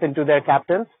leaders into their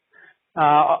captains.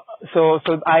 So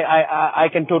I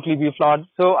can totally be flawed.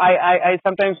 So I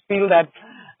sometimes feel that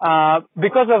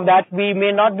because of that, we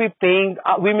may not be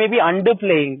we may be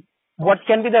underplaying what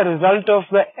can be the result of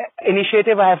the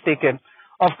initiative I have taken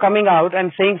of coming out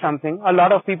and saying something. A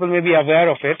lot of people may be aware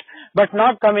of it, but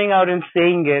not coming out and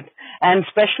saying it. And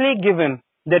especially given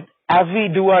that as we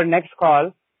do our next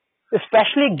call,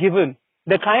 especially given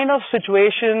the kind of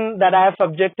situation that I have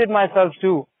subjected myself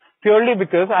to purely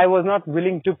because I was not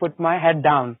willing to put my head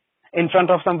down in front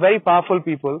of some very powerful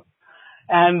people.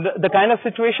 And the kind of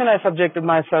situation I subjected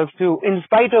myself to, in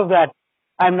spite of that,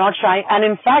 I'm not shy. And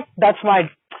in fact, that's my,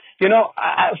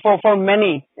 for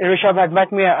many, Rishabh had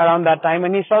met me around that time,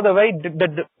 and he saw the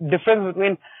difference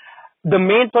between the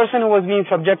main person who was being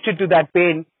subjected to that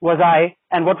pain was I,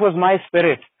 and what was my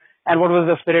spirit, and what was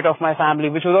the spirit of my family,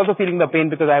 which was also feeling the pain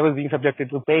because I was being subjected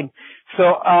to pain.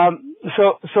 So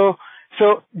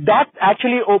that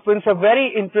actually opens a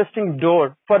very interesting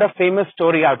door for a famous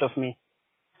story out of me.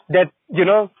 That,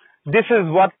 this is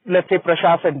what, let's say,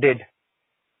 Prashasat did.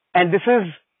 And this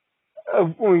is,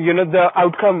 the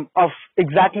outcome of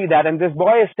exactly that. And this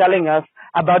boy is telling us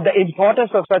about the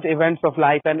importance of such events of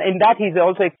life. And in that, he's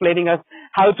also explaining us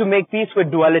how to make peace with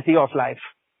duality of life.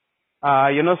 So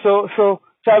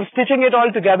I'm stitching it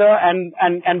all together.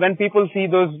 And when people see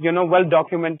those,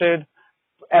 well-documented,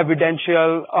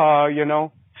 evidential,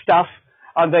 stuff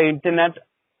on the internet,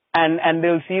 and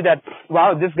they'll see that,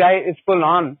 wow, this guy is full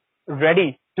on,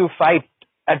 ready to fight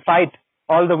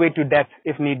all the way to death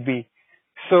if need be.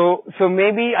 So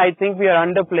maybe I think we are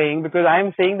underplaying, because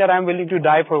I'm saying that I'm willing to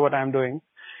die for what I'm doing.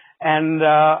 And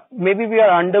maybe we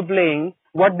are underplaying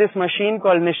what this machine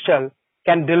called Nischal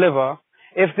can deliver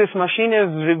if this machine is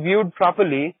reviewed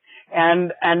properly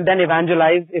and then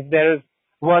evangelized if there is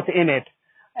worth in it.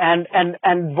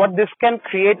 And what this can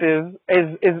create is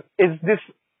this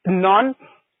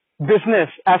non-business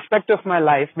aspect of my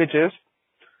life, which is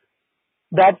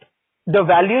that the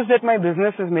values that my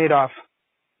business is made of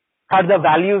are the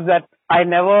values that I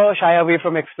never shy away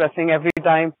from expressing every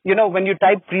time. When you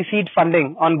type pre-seed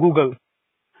funding on Google,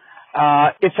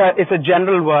 it's a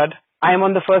general word. I am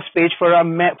on the first page for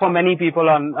many people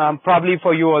on, probably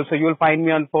for you also. You'll find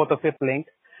me on 4th or 5th link.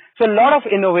 So a lot of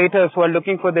innovators who are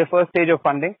looking for their first stage of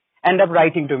funding end up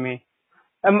writing to me.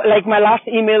 Like my last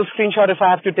email screenshot, if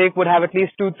I have to take, would have at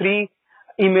least 2-3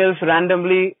 emails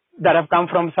randomly that have come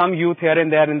from some youth here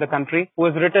and there in the country who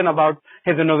has written about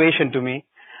his innovation to me.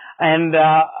 And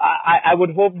I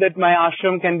would hope that my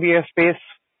ashram can be a space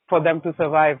for them to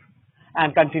survive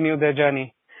and continue their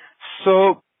journey.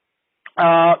 So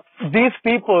these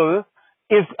people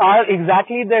are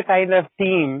exactly the kind of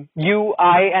team, you,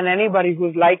 I, and anybody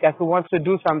who's like us, who wants to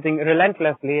do something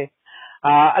relentlessly.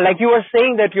 Like you were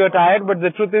saying that you're tired, but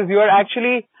the truth is you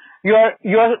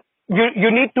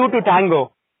need two to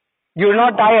tango. You're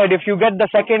not tired. If you get the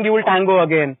second, you will tango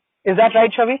again. Is that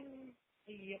right, Shavi?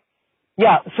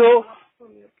 Yeah. So,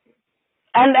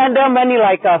 and there are many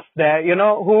like us there,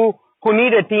 who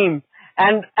need a team.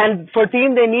 And for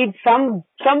team, they need some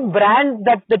brand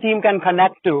that the team can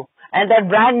connect to. And that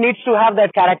brand needs to have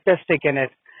that characteristic in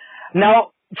it.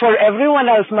 Now, for everyone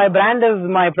else, my brand is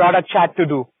my product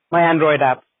Chat2Do, my Android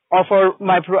app. Or for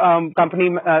my company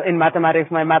in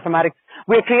mathematics, my mathematics.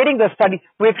 We're creating the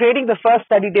first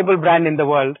study table brand in the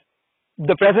world,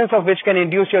 the presence of which can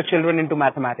induce your children into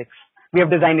mathematics. We have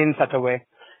designed it in such a way.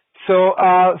 So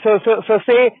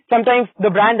say sometimes the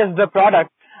brand is the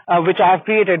product which I have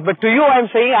created. But to you, I'm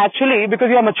saying actually, because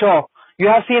you are mature, you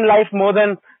have seen life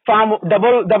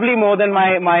doubly more than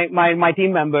my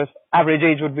team members. Average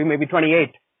age would be maybe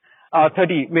 28,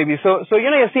 30 maybe. So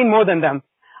you've seen more than them.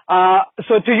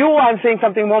 So to you, I'm saying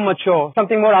something more mature,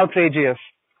 something more outrageous.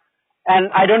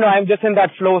 And I don't know, I'm just in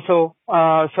that flow, so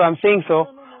I'm saying so.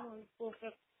 No,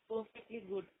 perfectly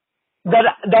good.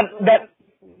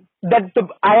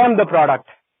 I am the product.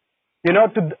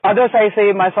 To others I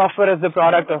say my software is the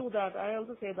product. I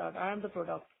also say that. I am the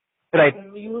product. Right.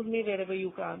 Use me wherever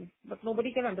you can. But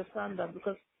nobody can understand that,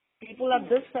 because people at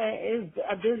this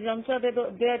juncture,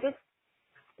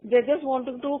 they just want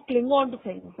to cling on to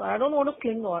things. I don't want to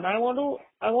cling on. I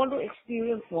want to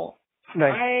experience more.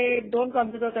 Right. I don't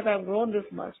consider that I've grown this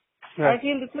much. Right. I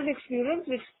feel this is an experience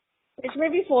which may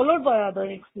be followed by other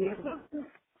experiences.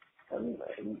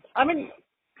 I mean,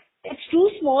 it's too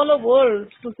small a world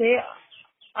to say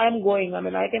I'm going. I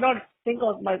mean, I cannot think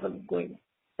of myself going.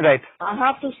 Right. I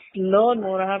have to learn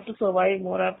more. I have to survive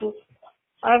more. I have to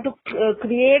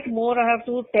create more. I have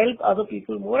to tell other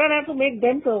people more, and I have to make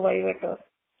them survive better.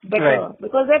 Right.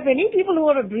 Because there are many people who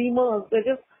are dreamers.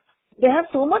 They have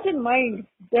so much in mind.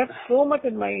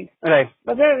 Right.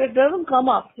 But it doesn't come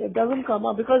up.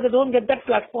 Because they don't get that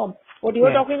platform. What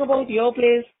you're talking about, your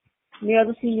place near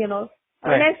the sea and all.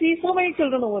 Right. And I see so many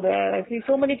children over there. I see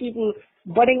so many people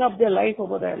budding up their life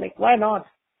over there. Like, why not?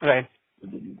 Right.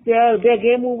 They're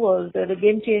game movers. They're the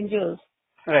game changers.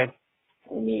 Right.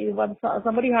 I mean,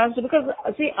 somebody has to, because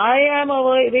see, I am a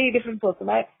very different person.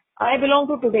 I belong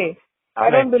to today. I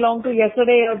don't belong to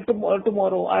yesterday or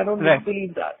tomorrow. I don't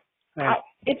believe that. Right.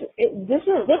 This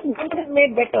world is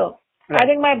made better. I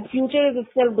think my future is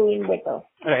itself doing better.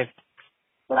 Right.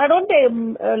 So I don't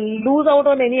lose out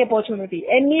on any opportunity.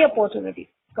 Any opportunity.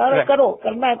 Karo.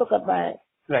 Karna hai to karna hai.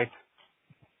 Right.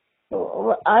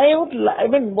 So I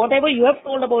mean, whatever you have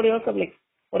told about yourself, like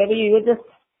whatever you just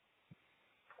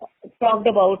talked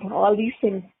about, all these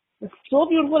things, it's so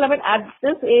beautiful. I mean, at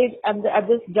this age and at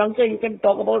this juncture, you can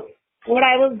talk about what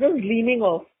I was just dreaming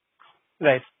of.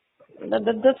 Right.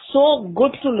 That's so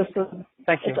good to listen.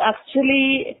 Thank you. It's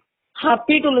actually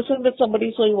happy to listen with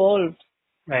somebody so evolved.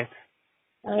 Right.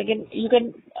 And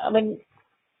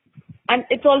and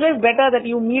it's always better that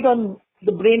you meet on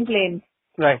the brain plane.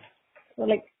 Right. So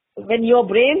like when your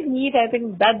brains meet, I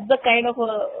think that's the kind of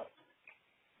a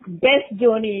best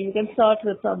journey you can start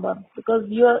with someone, because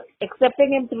you're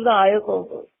accepting him through the eyes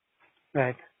also.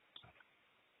 Right.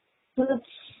 So it's,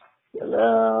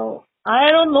 I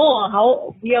don't know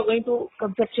how we are going to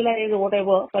conceptualize or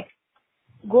whatever, but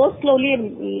go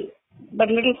slowly but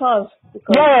a little fast.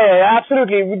 Yeah,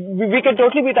 absolutely. We can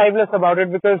totally be timeless about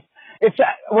it, because it's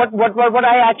what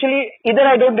I actually, either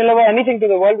I don't deliver anything to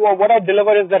the world, or what I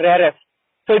deliver is the rarest.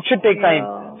 So it should take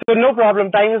time. So no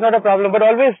problem. Time is not a problem. But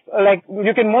always, like,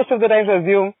 you can most of the times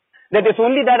assume that it's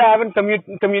only that I haven't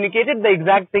communicated the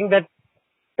exact thing that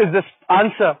is the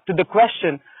answer to the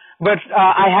question. But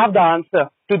I have the answer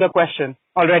to the question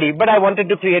already. But I wanted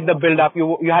to create the build-up.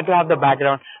 You had to have the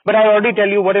background. But I already tell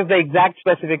you what is the exact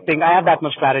specific thing. I have that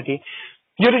much clarity.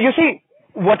 You see,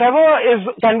 whatever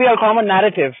can be a common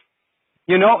narrative,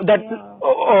 that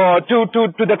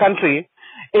to the country.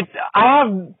 I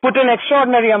have put an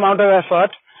extraordinary amount of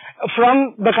effort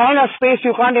from the kind of space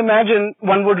you can't imagine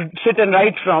one would sit and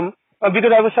write from,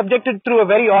 because I was subjected through a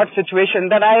very odd situation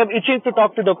that I am itching to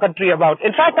talk to the country about.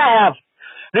 In fact, I have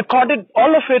recorded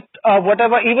all of it,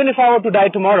 whatever, even if I were to die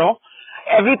tomorrow,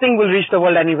 everything will reach the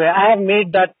world anyway. I have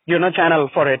made that, channel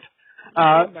for it.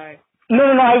 No,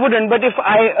 I wouldn't. But if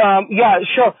yeah,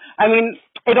 sure. I mean,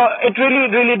 it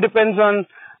really depends on,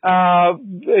 how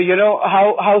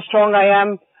strong I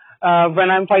am, when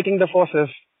I'm fighting the forces.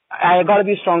 I gotta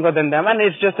be stronger than them. And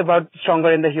it's just about stronger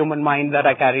in the human mind that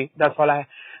I carry. That's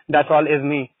all is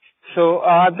me. So,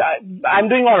 I'm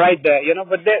doing alright there,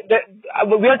 but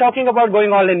we are talking about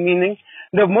going all in, meaning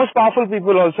the most powerful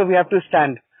people also we have to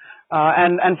stand,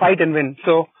 and fight and win.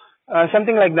 So,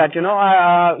 something like that,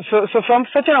 so from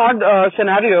such an odd,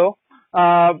 scenario,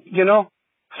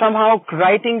 somehow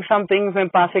writing some things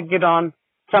and passing it on,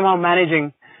 somehow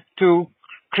managing to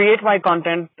create my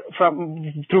content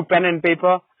through pen and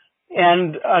paper,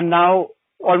 and now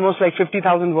almost like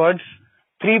 50,000 words,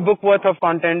 3 book worth of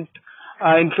content,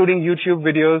 including YouTube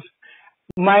videos.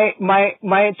 My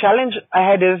challenge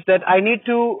ahead is that I need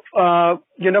to,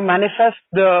 manifest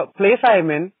the place I'm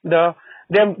in.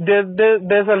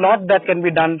 There's a lot that can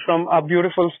be done from a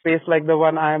beautiful space like the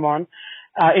one I am on,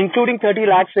 including 30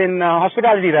 lakhs in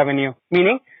hospitality revenue,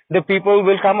 meaning the people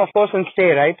will come, of course, and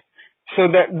stay, right? So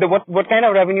what kind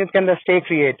of revenues can the stay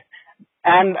create?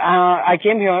 And I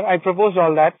came here, I proposed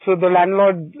all that. So the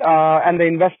landlord and the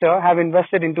investor have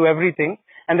invested into everything,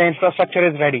 and the infrastructure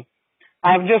is ready.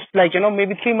 I'm just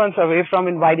maybe 3 months away from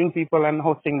inviting people and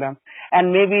hosting them,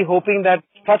 and maybe hoping that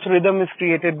such rhythm is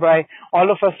created by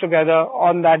all of us together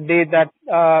on that day that,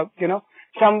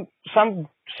 some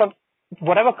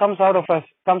whatever comes out of us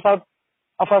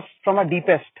from our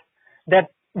deepest, that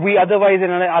we otherwise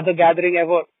in another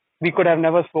gathering we could have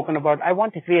never spoken about. I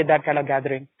want to create that kind of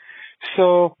gathering.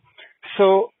 So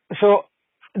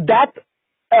that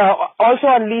also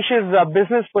unleashes the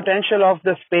business potential of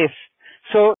the space.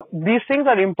 So these things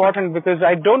are important, because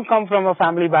I don't come from a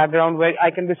family background where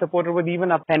I can be supported with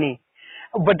even a penny.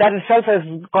 But that itself has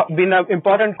been an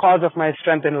important cause of my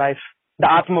strength in life. The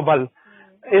Atmabal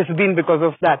has been because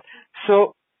of that.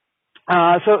 So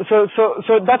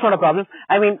that's not a problem.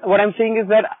 I mean, what I'm saying is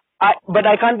that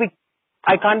I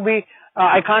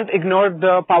can't ignore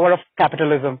the power of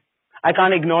capitalism. I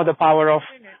can't ignore the power of,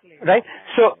 right?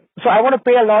 So I want to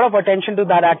pay a lot of attention to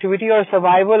that activity or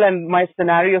survival and my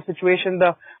scenario situation,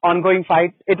 the ongoing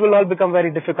fight. It will all become very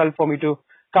difficult for me to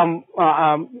come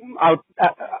out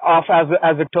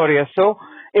as victorious. So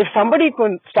if somebody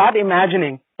could start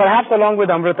imagining, perhaps along with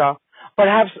Amrita,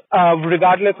 perhaps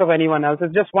regardless of anyone else,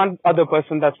 it's just one other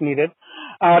person that's needed,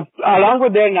 along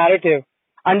with their narrative,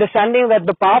 understanding that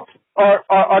the path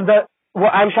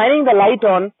I'm shining the light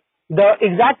on the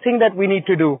exact thing that we need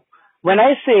to do. When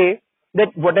I say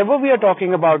that whatever we are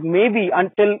talking about, maybe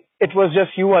until it was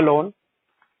just you alone,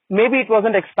 maybe it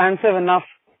wasn't expansive enough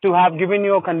to have given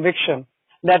you a conviction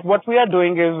that what we are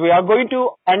doing is we are going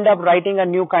to end up writing a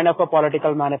new kind of a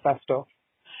political manifesto.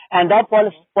 And that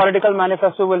political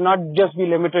manifesto will not just be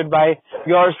limited by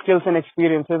your skills and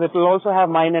experiences. It will also have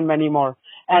mine and many more.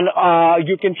 And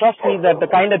you can trust me that the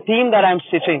kind of team that I'm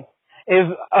stitching is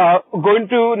going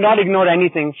to not ignore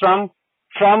anything from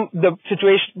the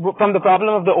situation, from the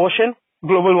problem of the ocean,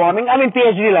 global warming. I mean,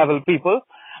 PhD level people.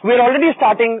 We're already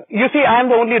starting. You see, I'm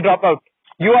the only dropout.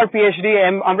 You are PhD,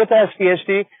 Amrita has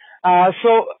PhD.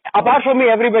 So apart from me,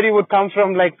 everybody would come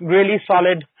from like really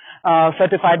solid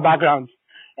certified backgrounds.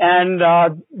 And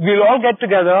we'll all get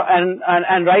together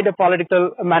and write a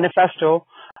political manifesto,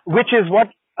 which is what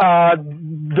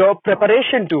the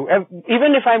preparation to.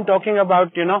 Even if I'm talking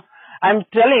about, I'm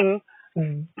telling,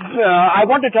 I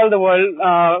want to tell the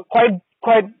world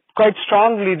quite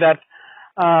strongly that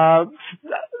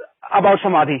about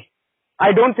Samadhi.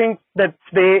 I don't think that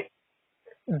they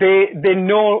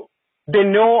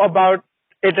know about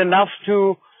it enough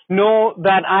to know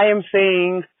that I am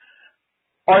saying,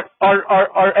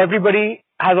 or everybody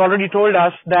has already told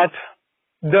us that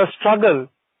the struggle,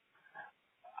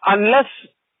 unless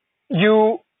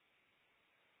you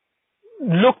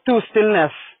look to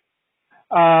stillness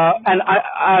and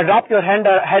wrap your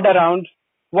head around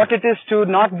what it is to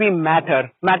not be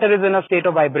matter. Matter is in a state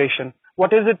of vibration.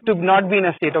 What is it to not be in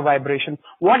a state of vibration?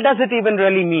 What does it even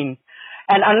really mean?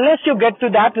 And unless you get to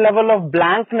that level of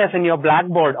blankness in your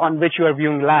blackboard on which you are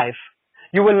viewing life,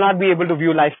 you will not be able to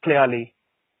view life clearly.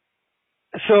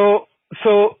 So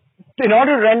in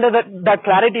order to render that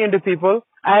clarity into people,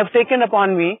 I have taken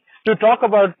upon me to talk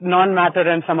about non-matter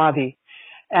and samadhi.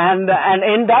 And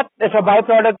in that, as a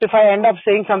byproduct, if I end up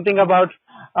saying something about,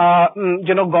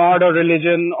 God or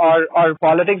religion or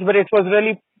politics, but it was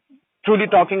really truly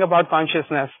talking about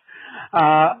consciousness.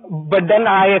 But then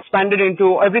I expanded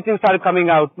into everything started coming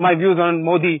out. My views on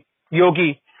Modi,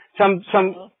 Yogi, some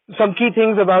key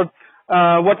things about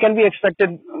what can be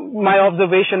expected. My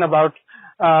observation about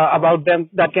them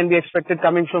that can be expected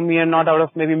coming from me and not out of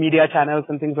maybe media channels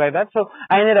and things like that. So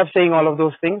I ended up saying all of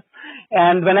those things.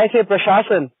 And when I say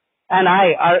Prashasan and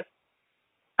I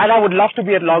would love to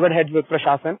be at loggerheads with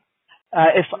Prashasan,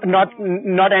 if not,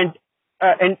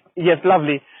 yes,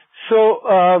 lovely. So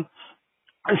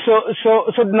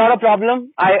not a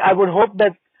problem. I would hope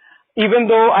that even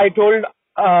though I told,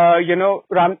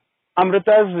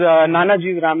 Amrita's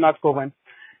Nanaji is Ramnath Kovind.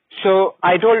 So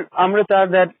I told Amrita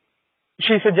that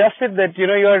she suggested that,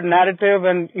 your narrative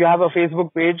and you have a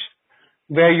Facebook page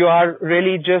where you are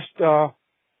really just,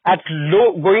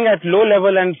 going at low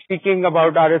level and speaking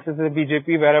about RSS and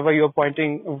BJP wherever you're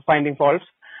finding faults.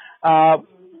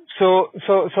 So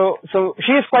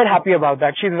she is quite happy about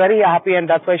that. She's very happy and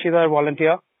that's why she's our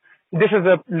volunteer. This is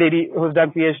a lady who's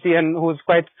done PhD and who's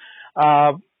quite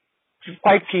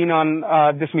keen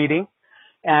on this meeting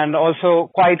and also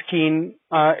quite keen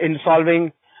in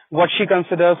solving what she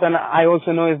considers, and I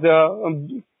also know is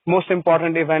the most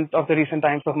important event of the recent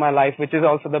times of my life, which is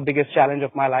also the biggest challenge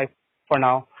of my life for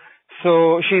now.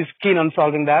 So she's keen on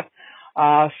solving that.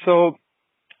 So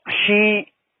she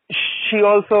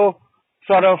also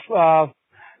sort of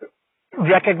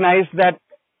recognized that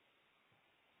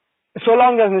so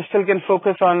long as Nishchal can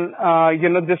focus on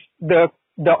the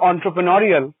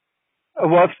entrepreneurial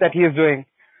works that he is doing,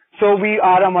 so we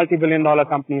are a multi-billion-dollar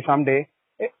company someday.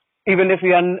 Even if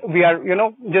we are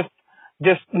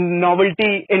just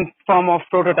novelty in form of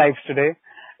prototypes today.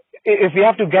 If we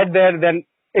have to get there, then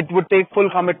it would take full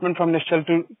commitment from Nishchal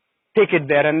to take it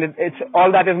there, and it's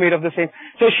all that is made of the same.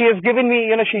 So she has given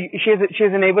me, she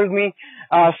has enabled me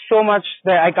so much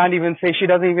that I can't even say. She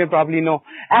doesn't even probably know.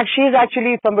 And she's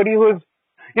actually somebody who's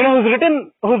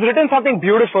written something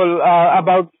beautiful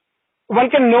about. One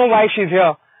can know why she's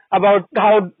here, about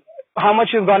how much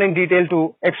she's gone in detail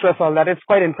to express all that. It's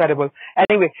quite incredible.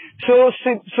 Anyway, so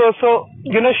she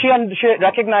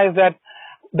recognized that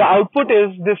the output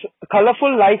is this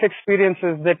colorful life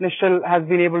experiences that Nishchal has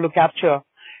been able to capture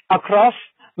across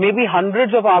maybe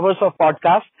hundreds of hours of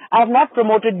podcasts. I have not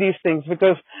promoted these things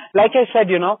because, like I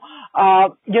said,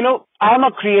 I'm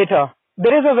a creator.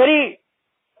 There is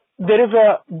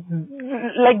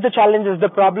like the challenges, the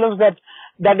problems that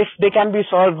if they can be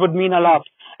solved would mean a lot.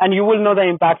 And you will know the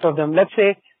impact of them. Let's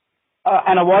say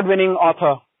an award-winning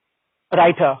author,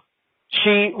 writer.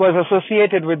 She was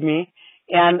associated with me,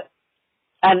 and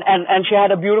she had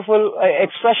a beautiful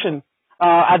expression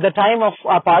at the time of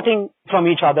our parting from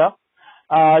each other.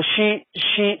 She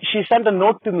sent a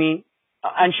note to me,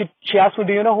 and she asked me,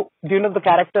 do you know the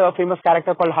character, a famous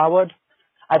character called Howard?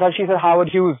 I thought she said Howard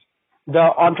Hughes, the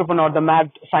entrepreneur, the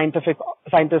mad scientist,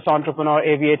 entrepreneur,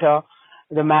 aviator,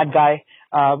 the mad guy.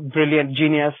 Brilliant,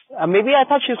 genius. Maybe I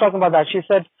thought she was talking about that. She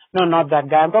said, no, not that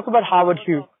guy. I'm talking about Howard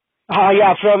Hughes.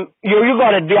 Yeah, from, you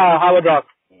got it. Yeah, Howard Rock.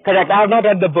 Correct. I have not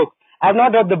read the book. I have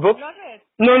not read the book. Not read?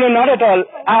 No, not at all.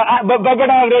 But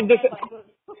I have read this.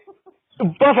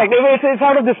 Perfect. It's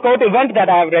out of this quote event that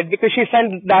I have read because she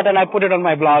sent that and I put it on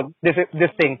my blog. This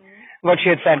thing, what she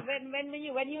had sent.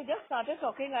 When you just started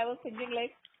talking, I was thinking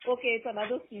like, okay, it's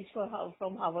another speech from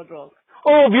Harvard Rock.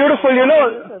 Oh, beautiful. When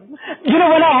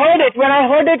I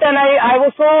heard it and I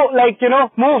was so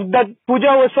moved that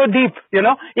Pooja was so deep,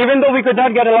 even though we could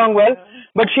not get along well,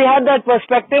 but she had that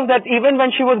perspective that even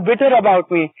when she was bitter about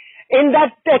me, in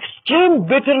that extreme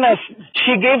bitterness,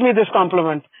 she gave me this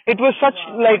compliment. It was such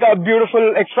like a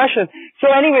beautiful expression.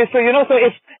 So anyway, so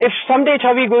if someday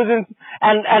Chavi goes in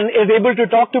and is able to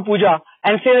talk to Pooja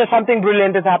and say that something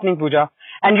brilliant is happening, Pooja,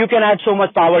 and you can add so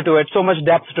much power to it, so much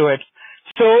depth to it.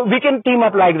 So we can team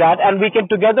up like that and we can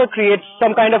together create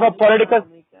some kind of a political,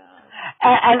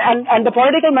 and the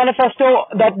political manifesto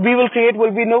that we will create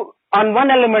will be on one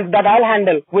element that I'll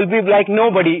handle will be like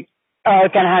nobody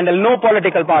can handle, no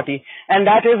political party. And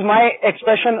that is my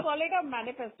expression. Call it a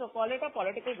manifesto, call it a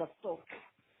political gusto.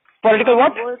 Political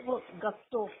what?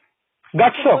 Gusto.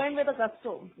 Gusto. Go in with a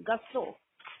gusto.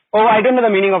 Oh, I don't know the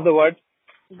meaning of the word.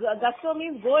 Gusto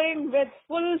means go in with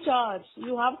full charge.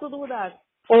 You have to do that.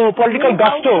 Oh, political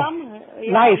gusto.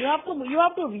 Nice. You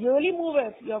have to really move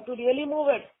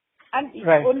it. And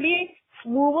only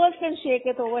movers can shake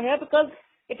it over here because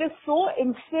it is so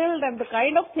instilled and the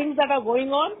kind of things that are going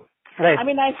on. Right. I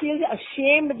mean, I feel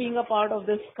ashamed being a part of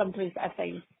this country at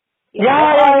times.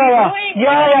 Yeah.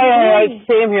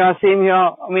 Same here.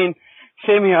 I mean,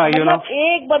 same here,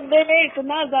 एक बंदे ने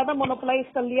इतना ज़्यादा monopolize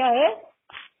कर लिया है.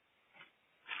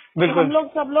 बिल्कुल. हम लोग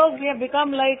सब लोग we have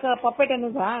become like a puppet in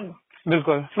his hand.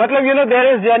 बिल्कुल. मतलब there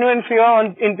is genuine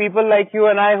fear in people like you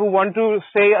and I who want to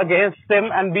say against them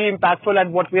and be impactful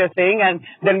at what we are saying and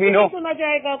then we know सुना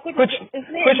जाएगा कुछ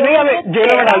नहीं हमें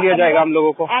जेलों में डाल दिया जाएगा हम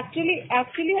लोगों को.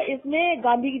 Actually इसने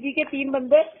गांधी जी के 3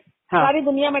 बंदे सारी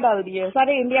दुनिया में डाल दिए,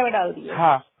 सारे इंडिया में डाल दिए.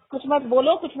 हाँ. कुछ मत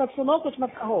बोलो, कुछ मत सुनो, कुछ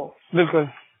मत कहो. बिल्कुल.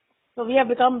 So we have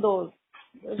become those.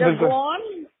 Just go on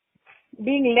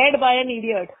being led by an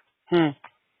idiot.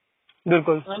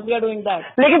 बिल्कुल. And we are doing that.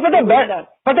 लेकिन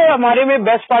पता है हमारे में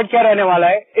बेस्ट पार्ट क्या रहने वाला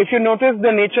है? If you notice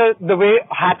the nature, the way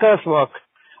hackers work,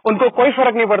 उनको कोई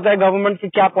फर्क नहीं पड़ता है गवर्नमेंट की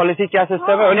क्या पॉलिसी, क्या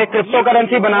सिस्टम है. उन्हें क्रिप्टो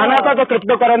करेंसी बनाना था तो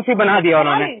क्रिप्टो करेंसी बना दिया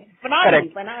उन्होंने.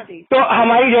 करेक्ट. तो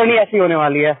हमारी जर्नी ऐसी होने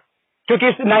वाली है क्योंकि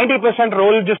 90%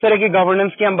 रोल जिस तरह की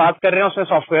गवर्नेंस की हम बात कर रहे हैं उसमें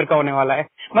सॉफ्टवेयर का होने वाला है.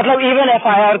 मतलब इवन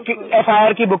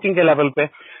एफआईआर की बुकिंग के लेवल पे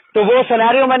तो वो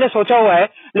सिनेरियो मैंने सोचा हुआ है,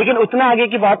 लेकिन उतना आगे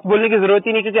की बात बोलने की जरूरत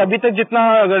ही नहीं क्योंकि अभी तक जितना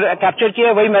कैप्चर किया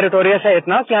है वही मेरिटोरियस है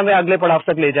इतना कि हमें अगले पड़ाव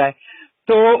तक ले जाए.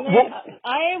 तो वो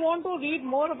I want to read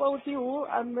more about you.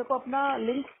 मेरे को अपना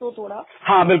लिंक तो थोड़ा.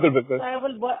 हाँ बिल्कुल. I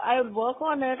will work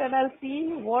on it and I will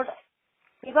see what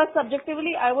because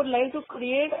subjectively I would like to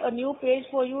create a new page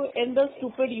for you in the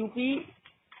stupid UP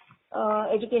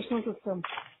educational system.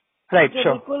 Right,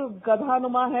 sure. बिल्कुल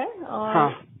गधानुमा है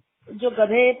जो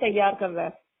गधे तैयार कर रहा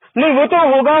है. नहीं वो तो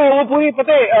होगा, वो पूरी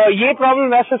पता है ये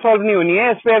प्रॉब्लम वैसे सॉल्व नहीं होनी है.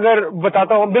 इस पे अगर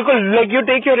बताता हूँ बिल्कुल like you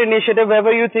take your initiative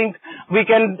wherever you think we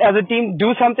can as a team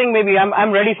do something. Maybe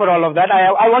I'm ready for all of that.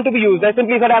 I want to be used. I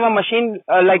simply said I'm a machine.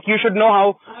 Like you should know how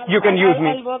you can use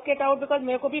me. I'll work it out because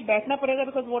मेरे को भी बैठना पड़ेगा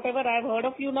because whatever I've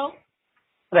heard of you now,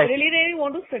 right. I really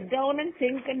want to sit down and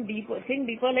think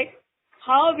deeper like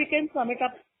how we can sum it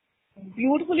up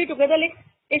beautifully together. Like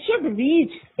it should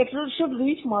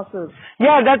reach masses.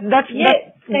 Yeah, that's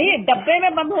कहीं डब्बे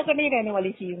में बंद होकर नहीं रहने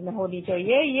वाली चीज होनी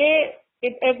चाहिए. ये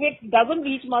if it doesn't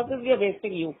reach masses, we are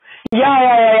wasting you.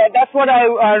 Yeah. That's what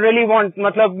I really want.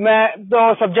 मतलब मैं तो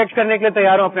subject करने के लिए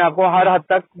तैयार हूँ अपने आप को हर हद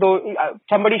तक. तो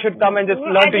somebody should come and just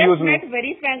learn to use me.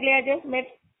 Very frankly, I just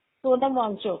met Sonam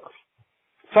Wangchuk.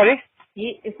 Sorry?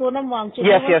 Sonam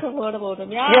Wangchuk. Yes. You must have heard about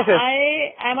him. Yeah, yes. I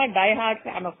am a die-hard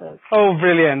fan of his. Oh,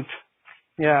 brilliant.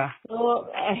 Yeah. So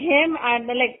him and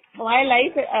like my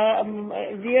life,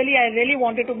 really, I really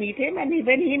wanted to meet him. And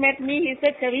when he met me, he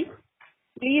said, "Chavi,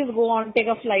 please go on, take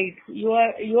a flight. You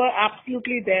are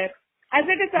absolutely there." I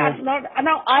said, "It's not."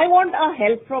 Now I want a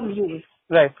help from you.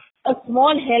 Right. A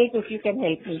small help if you can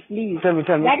help me, please. Tell me.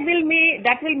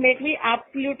 That will make me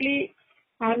absolutely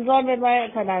hands-on with my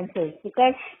finances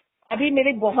because अभी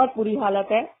मेरी बहुत बुरी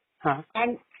हालत है.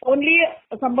 And only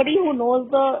somebody who knows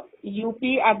the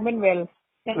UP admin well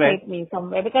can help me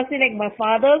somewhere because like my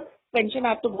father's pension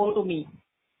had to go to me.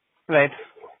 Right.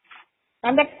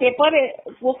 And that paper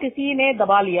वो किसी ने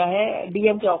दबा लिया है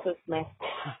DM के ऑफिस में.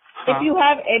 If you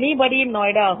have anybody in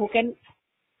Noida who can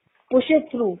push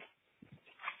it through,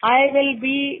 I will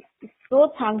be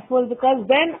so thankful because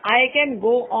then I can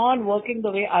go on working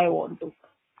the way I want to.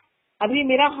 अभी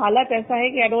मेरा हालत ऐसा है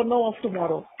कि I don't know of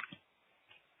tomorrow.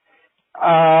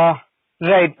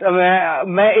 Right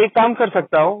मैं एक काम कर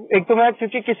सकता हूँ. एक तो मैं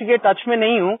क्योंकि किसी के टच में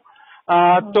नहीं हूँ,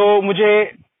 तो मुझे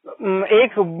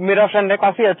एक मेरा फ्रेंड है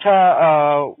काफी अच्छा,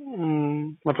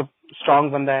 मतलब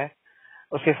स्ट्रांग बंदा है.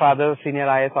 उसके फादर सीनियर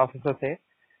IAS ऑफिसर थे.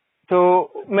 तो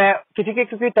मैं किसी के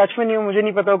क्योंकि टच में नहीं हूँ, मुझे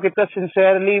नहीं पता वो कितना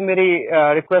सिंसियरली मेरी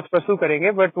रिक्वेस्ट परस्यू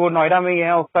करेंगे. बट वो नोएडा में ही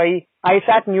है. उसका ही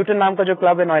आईसैक न्यूटन नाम का जो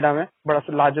क्लब है नोएडा में, बड़ा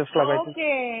लार्जेस्ट क्लब है.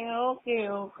 ओके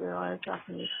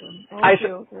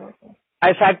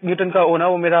आईसैक न्यूटन का ओनर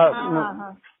वो मेरा,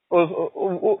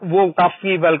 वो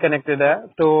काफी वेल कनेक्टेड है.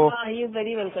 तो he is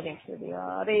very well connected.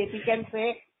 अरे ही कैन से,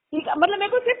 मतलब मेरे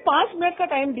को सिर्फ 5 मिनट का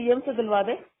टाइम डीएम से दिलवा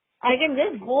दे. I can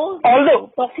just go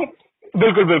talk it.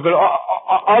 बिल्कुल.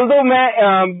 ऑल्दो मैं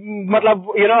मतलब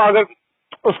अगर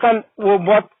उसका वो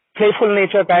बहुत प्लेफुल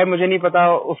नेचर का है, मुझे नहीं पता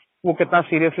वो कितना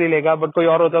सीरियसली लेगा. बट कोई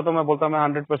और होता तो मैं बोलता मैं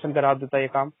 100% करा देता ये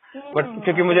काम. बट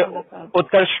क्योंकि मुझे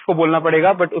उत्कर्ष को बोलना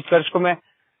पड़ेगा. बट उत्कर्ष को मैं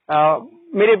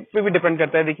मेरे पे भी डिपेंड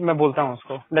करता है. देखिए मैं बोलता हूँ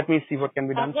उसको. Let me see what can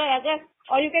be done.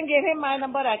 और you can give him my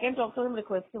number. I can talk to him,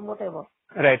 request him, whatever.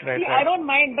 Right. I don't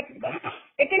mind, but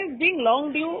it is being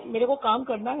long due. मेरे को काम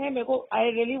करना है. मेरे को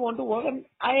I really want to work and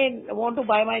I want to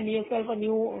bye my new self a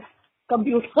new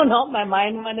computer now. My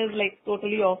mind one is like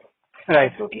totally off.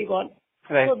 Right. Totally gone.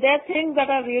 Right. So there are things that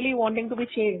are really wanting to be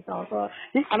changed now. So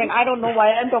I mean, I don't know why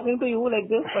I'm talking to you like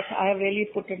this, but I have really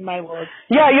put in my words.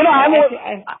 Yeah,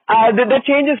 the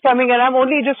change is coming, and I'm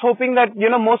only just hoping that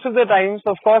most of the times,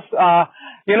 of course,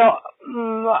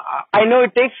 I know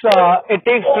it takes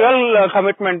real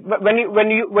commitment. But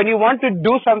when you want to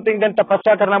do something, then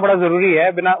तपस्या करना बड़ा जरूरी है.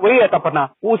 बिना वही है तपना,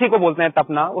 उसी को बोलते हैं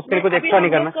तपना. उसके लिए कुछ एक्स्ट्रा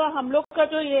नहीं करना. हम लोग का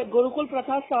जो ये गुरुकुल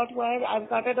प्रथा स्टार्ट हुआ है, I've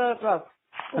started a trust.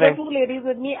 So there are 2 ladies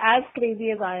with me, as crazy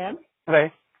as I am.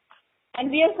 Right.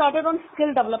 And we have started on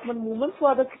skill development movements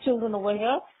for the children over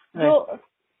here. Right. जो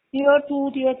tier 2,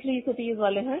 tier 3 cities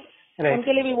वाले हैं. Right.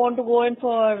 उनके लिए we want to go in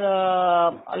for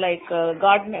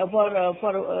garden for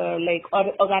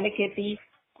organic खेती.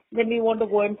 Then we want to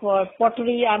go in for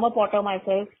pottery. I'm a potter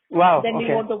myself. Wow. Then okay.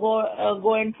 we want to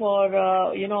go in for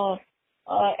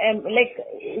and like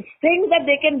things that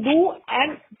they can do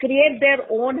and create their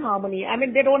own harmony. I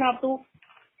mean, they don't have to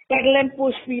pedal and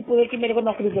push people कि मेरे को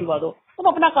नौकरी दिलवा दो. तुम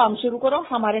अपना काम शुरू करो,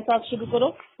 हमारे साथ शुरू करो.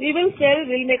 We will sell,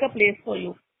 we'll make a place for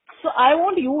you. So I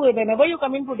want you, whenever you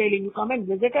come into Delhi, you come and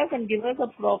visit us and give us a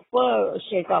proper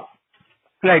shake up.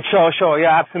 Right, sure.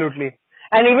 Yeah, absolutely.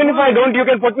 And even if I don't, you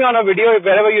can put me on a video if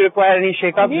wherever you require any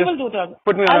shake up. We will do that.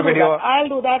 Put me on a video.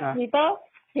 I'll do that. Smita,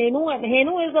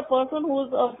 Henu is the person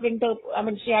who's a printer. I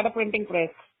mean, she had a printing press.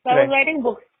 So I was writing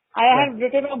books. I had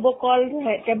written a book called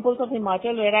Temples of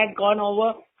Himachal, where I had gone over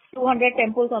 200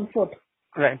 temples on foot.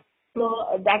 Right. So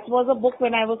that was a book.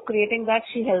 When I was creating that,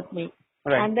 she helped me.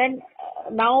 Right. And then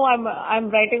now I'm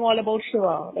writing all about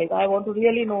Shiva. Like I want to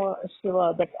really know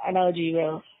Shiva, that energy,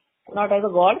 not as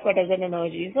a god but as an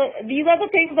energy. So these are the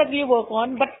things that we work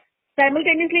on. But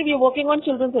simultaneously we are working on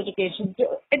children's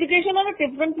education on a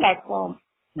different platform.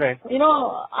 Right.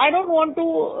 I don't want to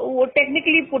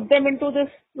technically put them into this.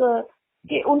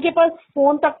 कि उनके पास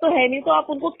phone तक तो है नहीं, तो आप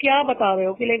उनको क्या बता रहे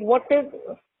हो कि like what is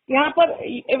यहाँ पर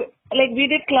like we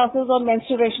did classes on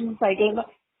menstruation cycle.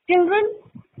 Children,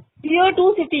 tier 2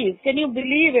 cities, can you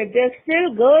believe it?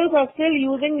 Girls are still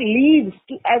using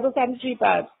leaves as a sanitary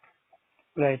pad.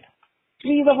 Right.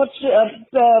 Leaves of a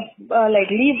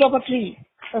tree,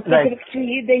 a specific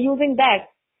tree, they're using that.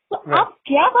 So आप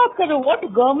क्या बात कर रहे हो? What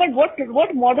government,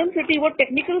 what modern city, what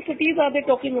technical cities are they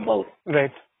talking about?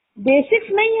 Right. Basics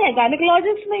नहीं है,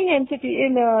 gynecologists नहीं है in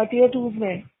tier 2s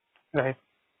में. Right.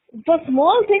 For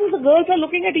small things, the girls are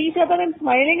looking at each other and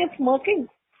smiling and smirking.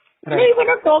 Right. No, you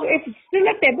cannot talk. It's still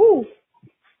a taboo.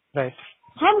 Right.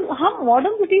 हम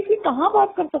modern cities की कहाँ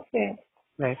बात कर सकते हैं?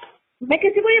 Right. मैं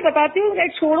किसी को ये बताती हूँ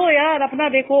छोड़ो यार, अपना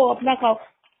देखो, अपना खाओ.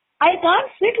 I can't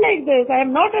sit like this. I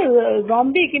am not a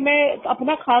zombie कि मैं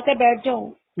अपना खा कर बैठ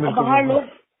जाऊँ. बाहर लोग,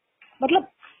 मतलब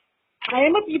I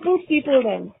am a people's people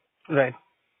then. Right.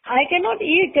 I cannot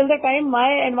eat till the time my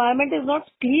environment is not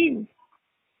clean.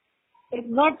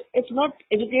 It's not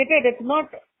educated. It's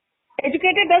not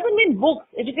educated doesn't mean books.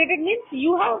 Educated means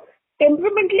you have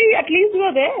temperamentally at least you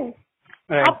are there.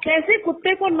 Right. आप कैसे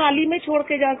कुत्ते को नाली में छोड़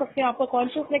के जा सकते हैं? आपका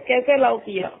कॉन्शियस ने कैसे अलाउ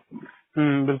किया?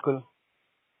 बिल्कुल.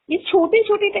 ये छोटी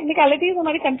छोटी टेक्निकलिटीज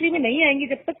हमारी कंट्री में नहीं आएंगी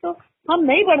जब तक तो हम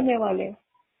नहीं बढ़ने वाले.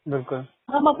 बिल्कुल.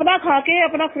 हम अपना खा के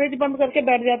अपना फ्रिज बंद करके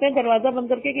बैठ जाते हैं, दरवाजा बंद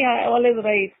करके कि all is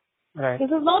right.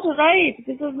 This is not right.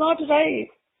 This is not right.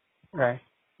 Right.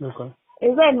 बिल्कुल.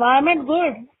 Is the environment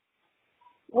good?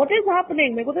 What is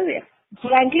happening? मेरे को तो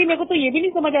frankly मेरे को तो ये भी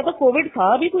नहीं समझ आता कोविड था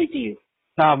भी कोई चीज.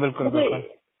 हाँ बिल्कुल.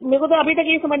 मेरे को तो अभी तक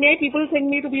ये समझ नहीं आई, people think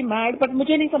me to be mad, but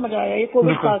मुझे नहीं समझ आया ये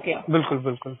कोविड का क्या। बिल्कुल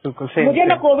बिल्कुल बिल्कुल सेम। मुझे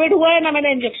ना कोविड हुआ है ना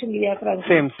मैंने इंजेक्शन लिया है।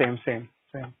 Same same same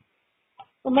same.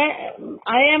 तो मैं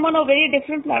I am on a very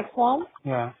different platform,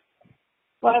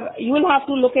 but you will have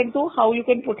to look into how you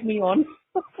can put me on.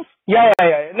 Yeah.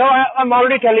 No, I'm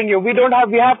already telling you. We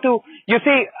have to, you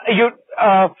see,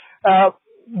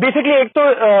 basically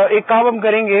एक काम हम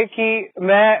करेंगे कि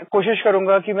मैं कोशिश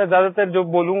करूंगा कि मैं ज्यादातर जो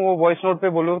बोलूं वो वॉइस नोट पे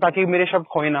बोलूं ताकि मेरे शब्द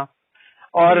खोए ना,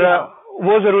 और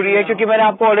वो जरूरी है क्योंकि मैंने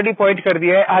आपको ऑलरेडी पॉइंट कर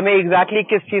दिया है हमें एग्जैक्टली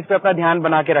किस चीज पे अपना ध्यान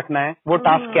बना के रखना है, वो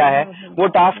टास्क क्या है। वो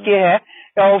टास्क ये है,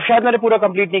 शायद मैंने पूरा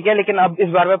कंप्लीट नहीं किया लेकिन अब इस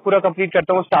बार मैं पूरा कंप्लीट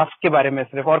करता हूँ उस टास्क के बारे में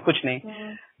सिर्फ, और कुछ नहीं।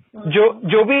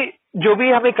 जो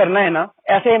भी हमें करना है ना,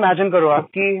 ऐसे इमेजिन करो आप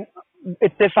कि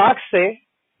इत्तेफाक से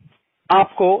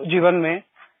आपको जीवन में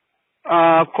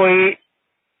कोई,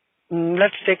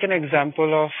 let's take an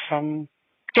example of some,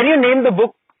 can you name the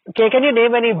book, can you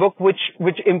name any book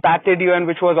which impacted you and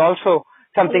which was also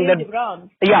something that Gibran.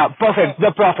 Yeah, perfect,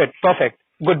 The Prophet, perfect,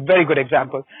 good, very good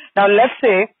example. Now let's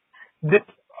say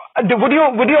would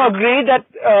you agree that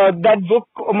that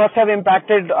book must have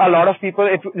impacted a lot of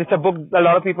people? It's a book a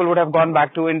lot of people would have gone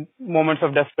back to in moments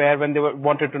of despair when they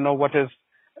wanted to know what is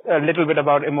a little bit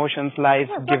about emotions, life,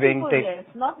 giving, take. Yes.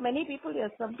 Not many people,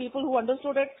 yes. Some people who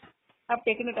understood it have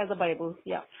taken it as a Bible.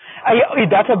 Yeah.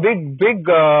 That's a big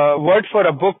word for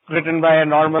a book written by a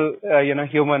normal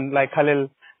human like Khalil,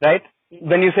 right?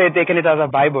 When you say taken it as a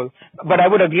Bible, but I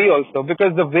would agree also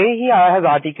because the way he has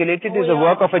articulated is a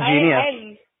work of a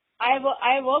genius.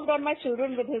 I worked on my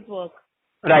children with his work.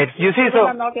 Right. You see, so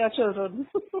are not your children.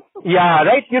 Yeah,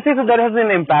 right. You see, so there has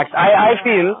been impact. I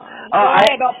feel. I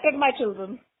adopted my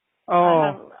children. Oh. I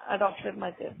have adopted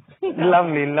my kids.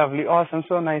 Lovely, awesome.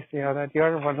 So nice to hear that.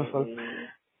 You're wonderful.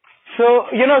 So,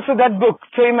 so that book.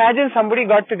 So imagine somebody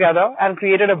got together and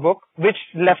created a book which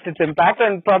left its impact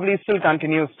and probably still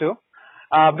continues to.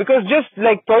 Because just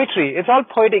like poetry, it's all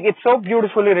poetic. It's so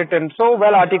beautifully written, so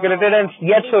well articulated, and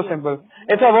yet so simple.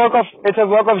 It's a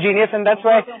work of genius, and that's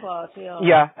why.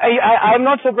 Yeah, I'm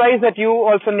not surprised that you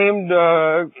also named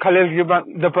Khalil Gibran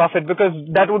the Prophet, because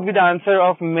that would be the answer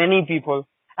of many people.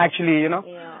 Actually,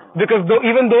 because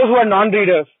even those who are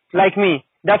non-readers like me,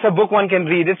 that's a book one can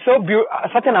read. It's so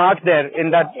such an art there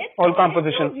in that whole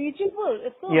composition. It's so reachable.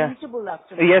 It's so reachable,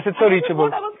 actually. Yes, it's so reachable.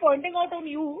 What I was pointing out on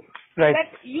you. Right. That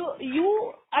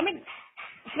I mean,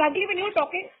 frankly, when you were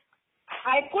talking,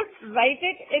 I could write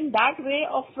it in that way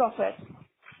of Prophet.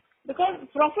 Because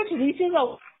Prophet reaches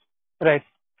out. Right.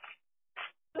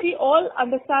 We all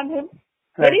understand him.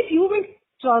 Right. Very few will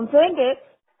transcend it.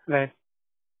 Right.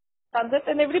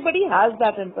 And everybody has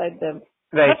that inside them.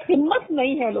 Right. But हिम्मत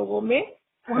नहीं है लोगों में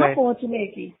वहाँ पहुँचने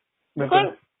की. Because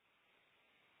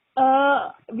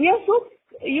we are so,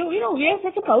 we are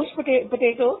such a couch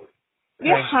potato.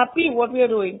 We are happy what we are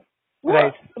doing.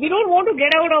 Right. We don't want to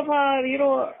get out of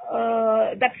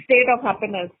our, that state of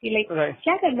happiness. Like,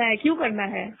 क्या करना है, क्यों करना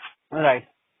है? Right.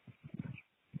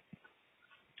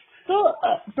 So,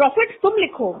 Prophet, तुम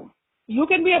लिखो. You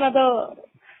can be another.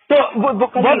 तो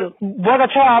बहुत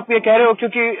अच्छा आप ये कह रहे हो,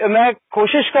 क्योंकि मैं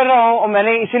कोशिश कर रहा हूँ और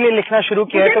मैंने इसीलिए लिखना शुरू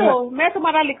किया है. तो मैं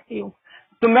तुम्हारा लिखती हूँ.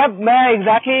 तो मैं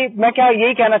मैं क्या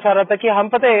यही कहना चाह रहा था कि हम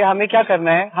पता है हमें क्या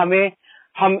करना है,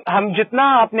 हम जितना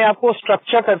अपने आप को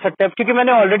स्ट्रक्चर कर सकते हैं, क्योंकि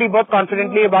मैंने ऑलरेडी बहुत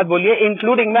कॉन्फिडेंटली ये बात बोली है,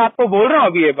 इंक्लूडिंग मैं आपको बोल रहा हूँ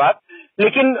अभी ये बात,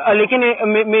 लेकिन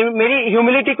मेरी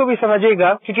ह्यूमिलिटी को भी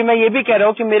समझिएगा, क्योंकि मैं ये भी कह रहा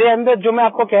हूँ कि मेरे अंदर जो मैं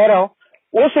आपको कह रहा हूँ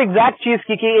उस एग्जैक्ट चीज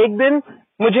की, कि एक दिन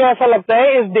मुझे ऐसा लगता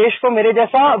है इस देश को मेरे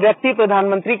जैसा व्यक्ति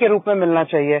प्रधानमंत्री के रूप में मिलना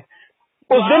चाहिए.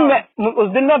 उस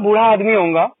दिन मैं बूढ़ा आदमी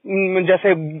होऊंगा,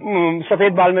 जैसे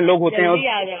सफेद बाल में लोग होते हैं. जल्दी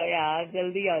आ जाओ यार,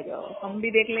 जल्दी आ जाओ, हम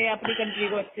भी देख ले अपनी कंट्री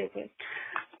को अच्छे से.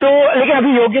 तो लेकिन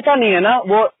अभी योग्यता नहीं है ना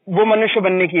वो मनुष्य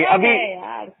बनने की. अभी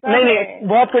नहीं,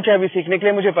 बहुत कुछ है अभी सीखने के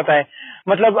लिए, मुझे पता है.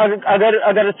 मतलब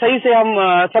अगर सही से हम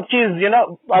सब चीज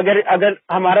अगर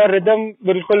हमारा रिदम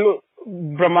बिल्कुल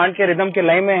ब्रह्मांड के रिदम के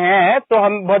लय में है तो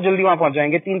हम बहुत जल्दी वहां पहुंच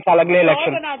जाएंगे. 3 साल अगले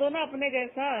इलेक्शन बना दो ना अपने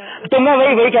जैसा. तो मैं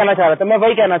वही कहना चाह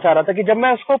रहा था कि जब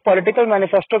मैं उसको पॉलिटिकल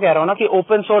मैनिफेस्टो कह रहा हूँ ना, कि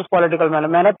ओपन सोर्स पॉलिटिकल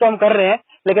मेहनत तो हम कर रहे हैं,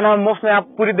 लेकिन हम मुफ्त में आप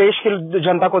पूरी देश की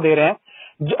जनता को दे रहे हैं,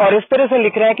 और इस तरह से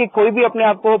लिख रहे हैं कि कोई भी अपने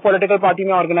आप को पॉलिटिकल पार्टी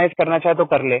में ऑर्गेनाइज करना चाहे तो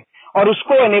कर ले, और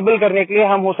उसको एनेबल करने के लिए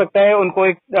हम हो सकता है उनको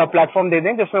एक प्लेटफॉर्म दे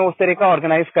दें जिसमें उस तरह का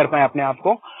ऑर्गेनाइज कर पाए अपने आप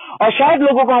को, और शायद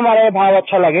लोगों को हमारा ये भाव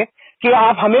अच्छा लगे कि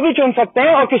आप हमें भी चुन सकते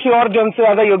हैं और किसी और जो हमसे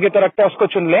ज्यादा योग्यता रखता है उसको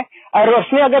चुन ले. और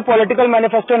उसने अगर पॉलिटिकल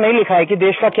मैनिफेस्टो नहीं लिखा है कि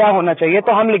देश का क्या होना चाहिए,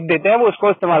 तो हम लिख देते हैं, वो उसको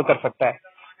इस्तेमाल कर सकता है.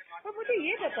 तो मुझे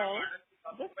ये बताओ,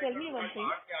 just tell me one thing.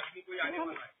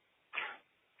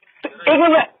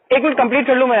 एक मिनट कंप्लीट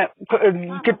कर लूं मैं।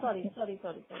 Sorry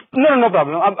no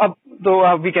problem. अब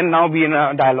तो we can now be in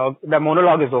dialogue, the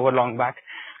monologue is over long back.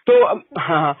 तो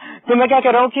हाँ, तो मैं क्या कह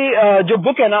रहा हूँ कि जो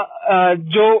बुक है ना,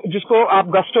 जिसको आप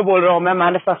गस्टो बोल रहे हो, मैं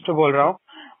मैनिफेस्टो बोल रहा हूँ,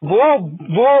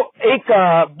 वो एक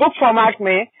बुक फॉर्मेट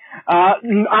में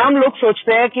आम लोग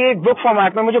सोचते हैं कि एक बुक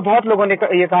फॉर्मेट में, मुझे बहुत लोगों ने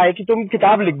ये कहा है कि तुम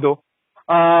किताब लिख दो,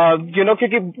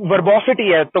 क्योंकि वर्बोसिटी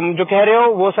है, तुम जो कह रहे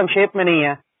हो वो संक्षेप में नहीं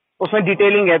है, उसमें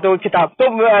डिटेलिंग है, तो किताब तो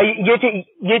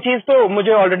ये चीज तो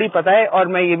मुझे ऑलरेडी पता है, और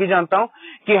मैं ये भी जानता हूँ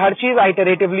कि हर चीज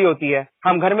आइटरेटिवली होती है।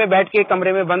 हम घर में बैठ के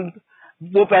कमरे में बंद,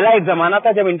 वो पहला एक जमाना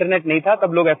था जब इंटरनेट नहीं था,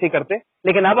 तब लोग ऐसे ही करते,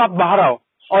 लेकिन अब आप बाहर आओ,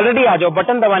 ऑलरेडी आ जाओ,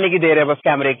 बटन दबाने की देर है बस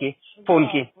कैमरे की, फोन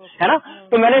की, है ना।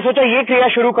 तो मैंने सोचा ये क्रिया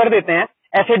शुरू कर देते हैं,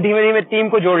 ऐसे धीमे धीमे टीम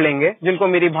को जोड़ लेंगे जिनको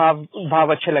मेरी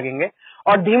भाव अच्छे लगेंगे,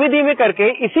 और धीमे धीमे करके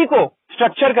इसी को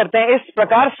स्ट्रक्चर करते हैं, इस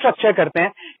प्रकार स्ट्रक्चर करते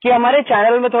हैं कि हमारे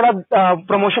चैनल में थोड़ा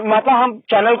प्रमोशन, मतलब हम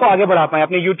चैनल को आगे बढ़ा पाए,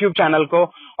 अपने यूट्यूब चैनल को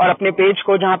और अपने पेज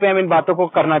को जहाँ पे हम इन बातों को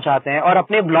करना चाहते हैं, और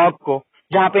अपने ब्लॉग को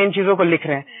जहाँ पे इन चीजों को लिख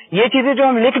रहे हैं। ये चीजें जो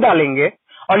हम लिख डालेंगे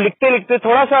और लिखते लिखते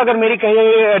थोड़ा सा अगर मेरी कही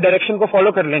हुई डायरेक्शन को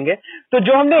फॉलो कर लेंगे, तो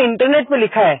जो हमने इंटरनेट पे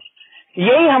लिखा है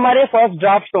यही हमारे फर्स्ट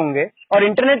ड्राफ्ट होंगे, और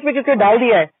इंटरनेट पे क्योंकि डाल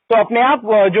दिया है तो अपने आप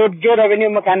जो रेवेन्यू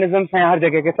मैकेनिज्म्स हैं हर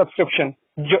जगह के, सब्सक्रिप्शन,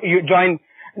 ज्वाइन,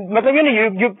 मतलब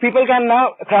you people can now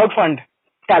crowd fund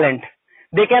talent,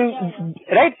 they can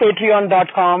write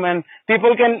patreon.com and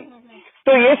people can,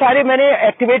 तो ये सारे मैंने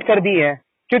एक्टिवेट कर दिए हैं,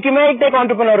 क्योंकि मैं एक टेक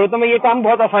एंटरप्रेन्योर हूं, तो मैं ये काम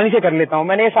बहुत आसानी से कर लेता हूं।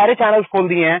 मैंने ये सारे चैनल्स खोल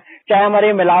दिए हैं, चाहे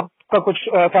हमारे मिलाप का कुछ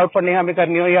क्राउड फंडिंग हमें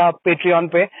करनी हो या पेट्रियन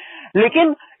पे,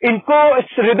 लेकिन इनको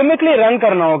रिदमिकली रन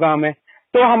करना होगा हमें।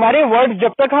 तो हमारे वर्ड्स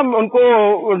जब तक हम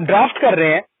उनको ड्राफ्ट कर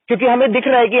रहे हैं, क्योंकि हमें दिख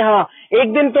रहा है कि हाँ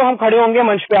एक दिन तो हम खड़े होंगे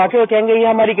मंच पे आके और कहेंगे ये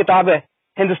हमारी किताब है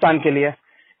हिंदुस्तान के लिए,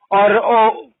 और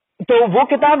तो वो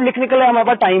किताब लिखने के लिए हमारे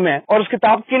पास टाइम है, और उस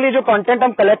किताब के लिए जो कंटेंट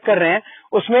हम कलेक्ट कर रहे हैं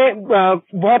उसमें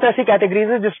बहुत ऐसी कैटेगरीज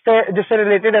है जिससे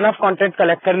रिलेटेड एनफ कंटेंट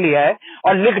कलेक्ट कर लिया है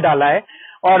और लिख डाला है,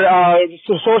 और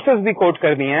सोर्सेज भी कोट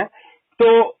कर दिए हैं। तो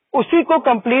उसी को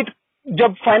कंप्लीट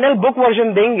जब फाइनल बुक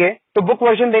वर्जन देंगे, तो बुक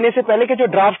वर्जन देने से पहले के जो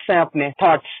ड्राफ्ट्स हैं अपने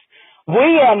थॉट्स,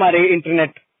 वही है हमारे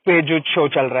इंटरनेट पे जो शो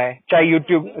चल रहा है, चाहे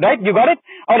YouTube, right, you got it.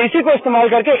 और इसी को इस्तेमाल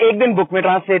करके एक दिन बुक में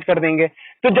ट्रांसलेट कर देंगे।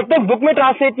 तो जब तक बुक में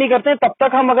ट्रांसलेट नहीं करते तब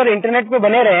तक हम अगर इंटरनेट पे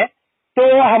बने रहे तो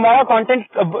हमारा कंटेंट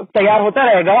तैयार होता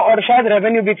रहेगा, और शायद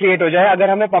रेवेन्यू भी क्रिएट हो जाए अगर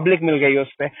हमें पब्लिक मिल गई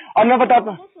उस पे। और मैं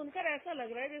बताता हूँ, सुनकर ऐसा लग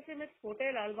रहा है जैसे मैं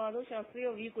छोटे लाल बहादुर शास्त्री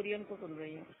और वी कुरियन को सुन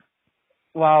रही हूँ।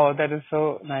 Wow, that is so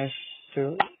nice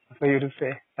for you to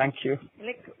say. Thank you.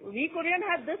 Like we Korean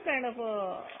have this kind of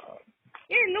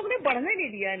ये इन लोगों ने बढ़ने नहीं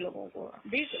दिया इन लोगों को।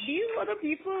 These were the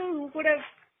people who could have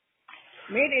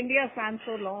made India stand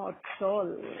so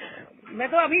tall. मैं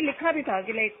तो अभी लिखा भी था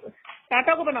कि लाइक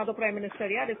टाटा को बना दो प्राइम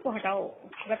मिनिस्टर, यार इसको हटाओ,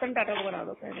 रतन टाटा को बना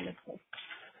दो प्राइम मिनिस्टर।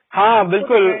 हाँ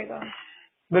बिल्कुल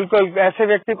बिल्कुल, ऐसे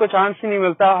व्यक्ति को चांस ही नहीं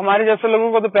मिलता। हमारे जैसे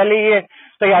लोगों को तो पहले ही ये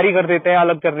तैयारी कर देते हैं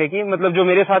अलग करने की, मतलब जो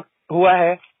मेरे साथ हुआ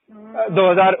है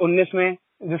 2019 में,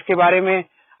 जिसके बारे में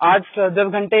आज 10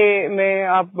 घंटे में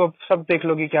आप सब देख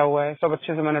लोगी क्या हुआ है, सब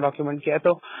अच्छे से मैंने डॉक्यूमेंट किया है।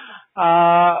 तो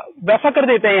वैसा कर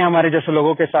देते हैं हमारे जैसे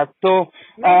लोगों के साथ। तो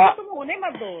तुम होने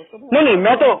मत दो, नहीं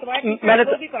मैंने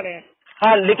तो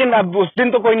हाँ, लेकिन अब उस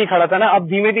दिन तो कोई नहीं खड़ा था ना। अब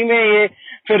धीमे धीमे ये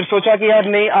फिर सोचा कि यार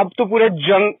नहीं, अब तो पूरे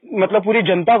मतलब पूरी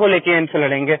जनता को लेके इनसे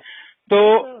लड़ेंगे।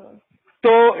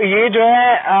 तो ये जो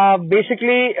है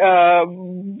बेसिकली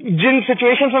जिन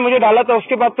सिचुएशंस में मुझे डाला था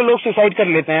उसके बाद तो लोग सुसाइड कर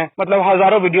लेते हैं, मतलब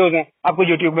हजारों वीडियोस हैं, आपको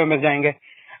यूट्यूब में मिल जाएंगे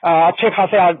अच्छे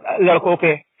खासे लड़कों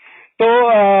के। तो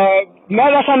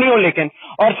मैं वैसा नहीं हूँ, लेकिन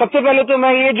और सबसे पहले तो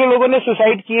मैं ये जो लोगों ने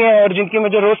सुसाइड किए हैं और जिनकी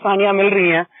मुझे रोज कहानियां मिल रही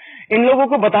हैं, इन लोगों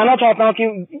को बताना चाहता हूँ कि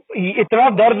इतना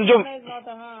दर्द, जो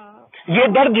ये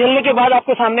दर्द झेलने के बाद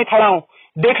आपके सामने खड़ा हूँ,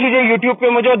 देख लीजिए यूट्यूब पे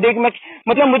मुझे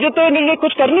मतलब मुझे तो ये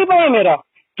कुछ कर नहीं पाया मेरा,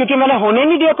 क्योंकि मैंने होने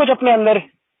नहीं दिया कुछ अपने अंदर।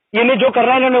 ये जो कर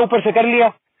रहा है इन्होंने ऊपर से कर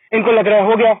लिया, इनको लग रहा है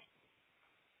हो गया,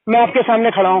 मैं आपके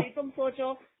सामने खड़ा हूँ। तुम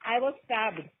सोचो, I was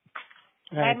stabbed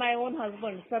bye my own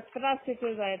husband, 17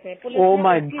 stitches आए थे। Police oh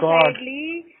my God.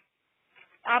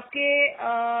 आपके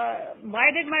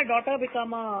why did my daughter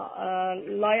become a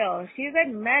lawyer, she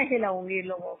said मैं हिलाऊंगी इन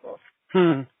लोगों को।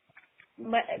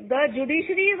 The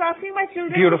judiciary is asking my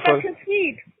children to touch his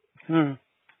feet,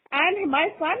 and my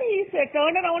son he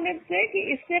turn around and से कि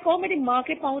इससे कहो मेरी माँ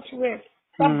के पाँव छुए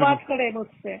तब बात करे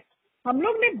मुझसे। हम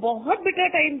लोग ने बहुत बिटर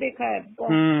टाइम देखा है,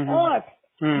 बहुत।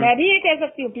 मैं भी ये कह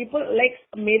सकती हूँ, पीपल लाइक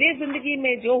मेरे जिंदगी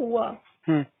में जो हुआ,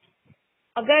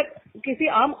 अगर किसी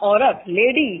आम औरत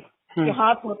लेडी के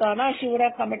हाथ होता ना, she would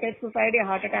have committed suicide या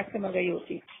हार्ट अटैक से मर गई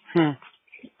होती।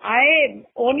 I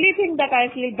only think that I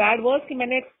feel bad was कि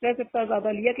मैंने स्ट्रेस इतना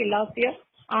ज्यादा लिया कि last year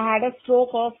I had a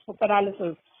stroke of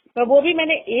paralysis, पर वो भी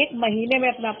मैंने 1 महीने में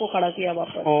अपने आप को खड़ा किया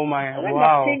वापस। Oh my, wow.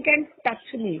 Nothing can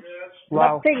touch me. Wow.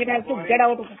 Nothing. It has to get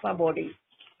out of my body.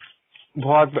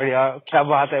 बहुत बढ़िया, क्या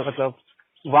बात है, मतलब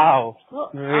wow. So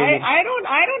Really. I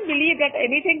don't believe that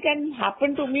anything can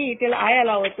happen to me till I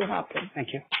allow it to happen.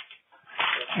 Thank you.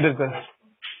 बिल्कुल.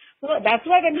 So that's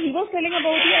why when he was telling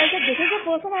about you, I said, this is the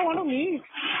person I want to meet.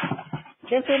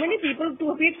 There's so many people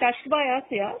to be touched by us,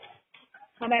 yeah.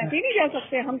 हम ऐसे ही नहीं जा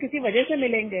सकते, हम किसी वजह से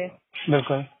मिलेंगे.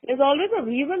 बिल्कुल. There's always a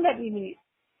reason that we meet.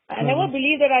 I never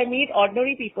believe that I meet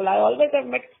ordinary people. I always have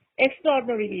met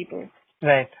extraordinary people.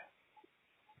 Right.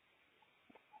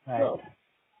 So,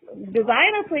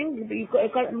 design a thing.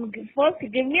 First,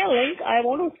 give me a link. I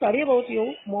want to study about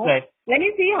you more. Right. Let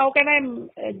me see how can I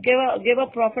give a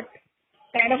profit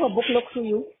kind of a book look to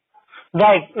you.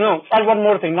 Right. No, and one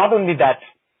more thing. Not only that.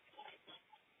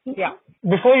 Yeah.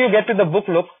 Before you get to the book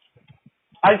look,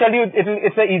 I'll tell you,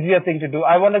 it's an easier thing to do.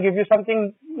 I want to give you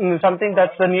something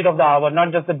that's the need of the hour,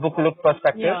 not just the book look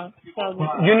perspective. Yeah.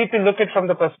 You need to look it from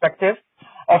the perspective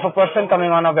of a person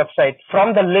coming on our website,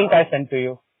 from the link I sent to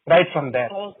you, right from there.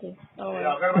 Okay. All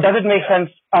right. Does it make sense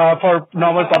for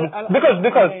normal public?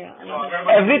 Because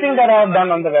everything that I have done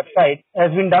on the website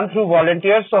has been done through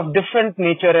volunteers of different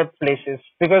nature at places.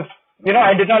 Because, you know,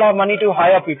 I did not have money to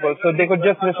hire people, so they could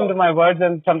just listen to my words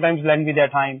and sometimes lend me their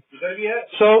time.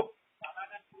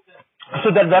 So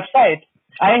that website,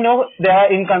 I know there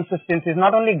are inconsistencies,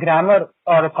 not only grammar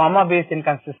or comma-based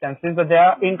inconsistencies, but there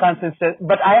are inconsistencies.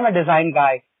 But I am a design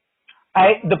guy.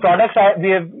 The products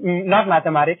we have, not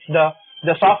mathematics,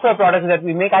 the software products that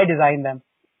we make, I design them.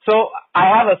 So I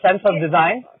have a sense of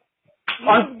design.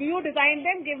 Do you design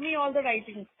them? Give me all the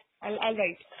writing. I'll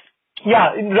write.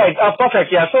 Yeah, right.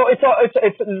 Perfect. Yeah. So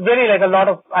it's really like a lot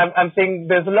of, I'm saying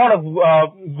there's a lot of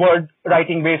word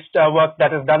writing based work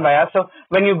that is done by us. So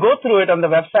when you go through it on the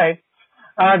website,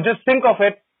 just think of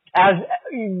it as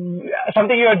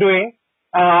something you are doing,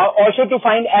 also to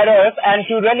find errors and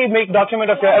to really make document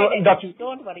of your document.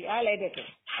 Don't worry. I'll edit it.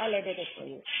 I'll edit it for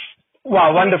you.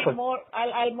 Wow, wonderful.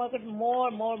 I'll make it more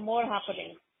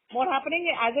happening. More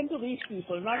happening as in to reach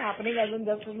people, not happening as in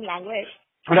just in language.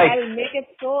 Right. I'll make it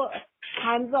so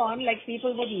hands-on, like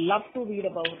people would love to read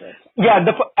about it. Yeah,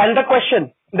 the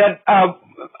question that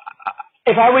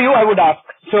if I were you, I would ask.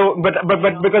 So, but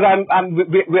because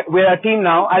we're a team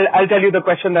now, I'll tell you the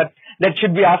question that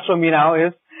should be asked from me now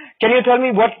is, can you tell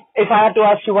me what, if I had to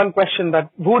ask you one question,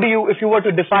 that if you were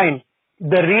to define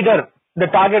the reader, the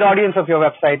target audience of your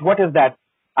website, what is that?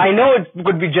 I know it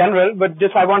could be general, but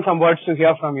just I want some words to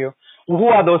hear from you. Who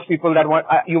are those people that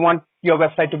you want your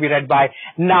website to be read by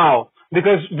now?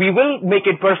 Because we will make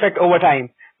it perfect over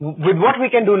time. With what we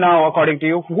can do now, according to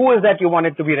you, who is that you want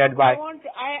it to be read by?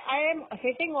 I am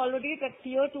hitting already the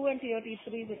tier 2 and tier 3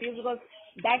 cities, because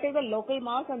that is a local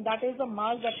mass and that is the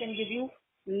mass that can give you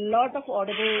lot of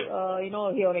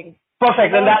audible, hearing.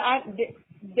 Perfect. And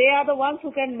they are the ones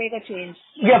who can make a change.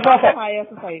 Yeah, perfect. Higher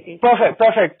society.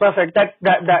 Perfect.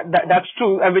 That's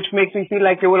true, and which makes me feel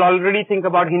like you will already think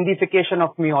about Hindification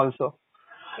of me also.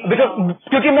 Because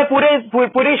क्योंकि मैं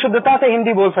पूरी शुद्धता से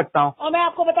हिंदी बोल सकता हूँ. और मैं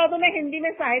आपको बता दूं, मैं हिंदी में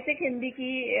साहित्यिक हिंदी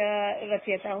की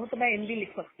रचयिता हूँ, तो मैं हिंदी लिख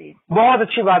सकती हूँ. बहुत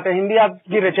अच्छी बात है. हिंदी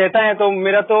आपकी रचयिता है, तो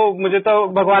मुझे तो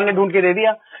भगवान ने ढूंढ के दे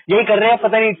दिया. यही कर रहे हैं,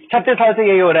 पता नहीं 36 साल से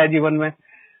यही हो रहा है जीवन में.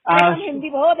 हिंदी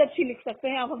बहुत अच्छी लिख सकते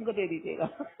हैं, आप हमको दे दीजिएगा.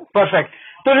 परफेक्ट.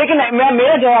 तो लेकिन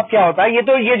मेरा जवाब क्या होता है?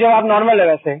 ये जवाब नॉर्मल है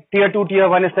वैसे. टियर 2 टियर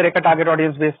 1 इस तरह का टारगेट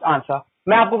ऑडियंस बेस्ड आंसर.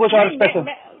 मैं आपको कुछ और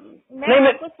स्पेसिफिक मैं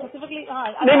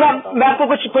आपको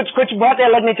कुछ बहुत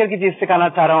अलग नेचर की चीज सिखाना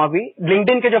चाह रहा हूँ. अभी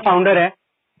लिंक्डइन के जो फाउंडर हैं,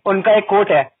 उनका एक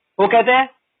कोट है. वो कहते हैं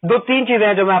 2-3 चीजें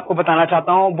हैं जो मैं आपको बताना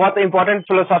चाहता हूँ. बहुत इंपॉर्टेंट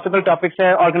फिलोसॉफिकल टॉपिक्स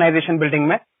है ऑर्गेनाइजेशन बिल्डिंग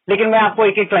में, लेकिन मैं आपको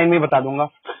एक लाइन में बता दूंगा.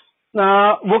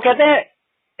 वो कहते हैं,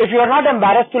 if you are not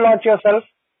embarrassed to launch yourself,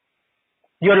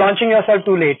 you are launching yourself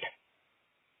too late.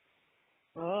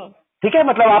 ठीक है,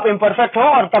 मतलब आप इम्परफेक्ट हो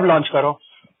और तब लॉन्च करो.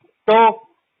 तो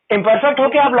इम्परफेक्ट हो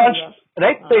के आप लॉन्च,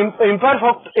 राइट? तो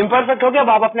इम्परफेक्ट हो के अब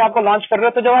आप अपने आप को लॉन्च कर रहे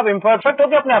हो. तो जब आप इम्परफेक्ट हो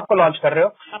के अपने आप को लॉन्च कर रहे हो,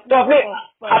 तो अपने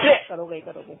करोगे.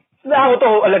 वो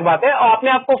तो अलग बात है. और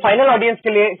अपने आप को फाइनल ऑडियंस के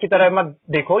लिए की तरह मत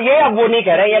देखो. ये अब वो नहीं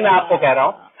कह रहे, ये मैं आपको कह रहा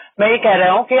हूँ. मैं ये कह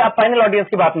रहा हूँ कि आप फाइनल ऑडियंस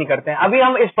की बात नहीं करते हैं. अभी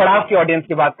हम इस पड़ाव की ऑडियंस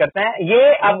की बात करते हैं.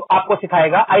 ये अब आपको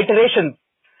सिखाएगा आइटरेशन.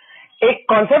 एक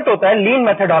कॉन्सेप्ट होता है लीन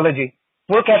मेथोडोलॉजी.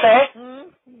 वो कहता है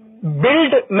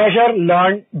बिल्ड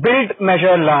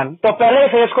मेजर लर्न. तो पहले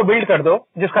फेज को बिल्ड कर दो,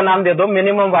 जिसका नाम दे दो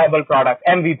minimum viable product,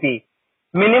 MVP.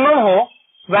 Minimum हो,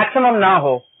 मैक्सिमम ना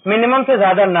हो, मिनिमम से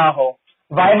ज्यादा ना हो,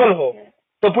 वायबल हो.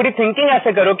 तो पूरी थिंकिंग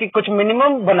ऐसे करो कि कुछ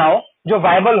मिनिमम बनाओ जो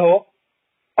वायबल हो,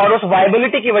 और उस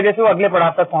वायबिलिटी की वजह से वो अगले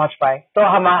पड़ाव तक पहुंच पाए. तो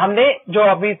हमने जो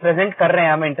अभी प्रेजेंट कर रहे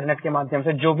हैं हम इंटरनेट के माध्यम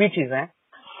से जो भी चीजें हैं,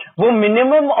 वो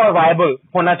मिनिमम और वायबल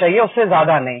होना चाहिए, उससे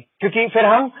ज्यादा नहीं, क्योंकि फिर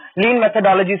हम लीन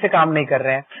मेथोडोलॉजी से काम नहीं कर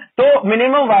रहे हैं। तो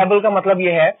मिनिमम वायबल का मतलब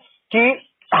ये है कि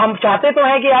हम चाहते तो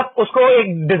हैं कि आप उसको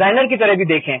एक डिजाइनर की तरह भी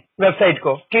देखें वेबसाइट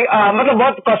को, कि मतलब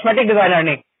बहुत कॉस्मेटिक डिजाइनर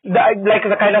नहीं, like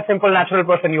the kind of simple natural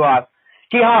person you are,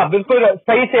 कि हाँ बिल्कुल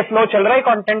सही से फ्लो चल रहा है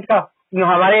कंटेंट का,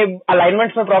 हमारे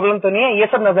अलाइनमेंट्स में प्रॉब्लम तो नहीं है, ये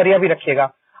सब नजरिया भी रखिएगा,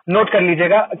 नोट कर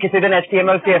लीजिएगा किसी दिन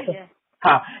HTML CSS।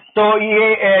 हाँ, तो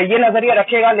ये नजरिया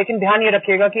रखिएगा, लेकिन ध्यान ये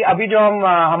रखिएगा कि अभी जो हम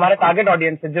हमारे टारगेट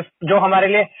ऑडियंस है, जो हमारे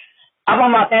लिए, अब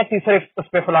हम आते हैं तीसरे उस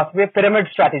पे फिलॉसफी, पिरामिड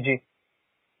स्ट्रैटेजी।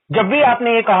 जब भी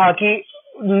आपने ये कहा कि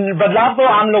बदलाव तो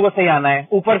आम लोगों से ही आना है,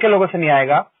 ऊपर के लोगों से नहीं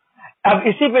आएगा, अब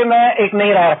इसी पे मैं एक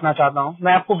नई राय रखना चाहता हूं।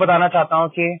 मैं आपको बताना चाहता हूं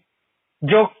कि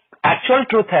जो एक्चुअल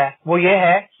ट्रूथ है वो ये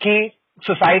है कि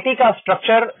सोसाइटी का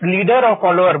स्ट्रक्चर लीडर और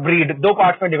फॉलोअर ब्रीड दो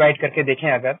पार्ट में डिवाइड करके देखें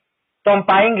अगर, तो हम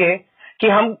पाएंगे कि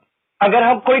अगर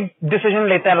हम कोई डिसीजन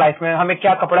लेते हैं लाइफ में, हमें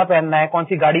क्या कपड़ा पहनना है, कौन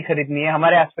सी गाड़ी खरीदनी है,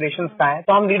 हमारे एस्पिरेशंस क्या है,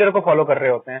 तो हम लीडर को फॉलो कर रहे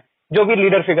होते हैं, जो भी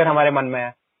लीडर फिगर हमारे मन में है।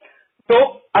 तो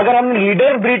अगर हमने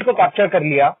लीडर ब्रीड को कैप्चर कर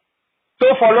लिया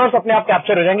तो फॉलोअर्स अपने आप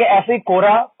कैप्चर हो जाएंगे। ऐसे ही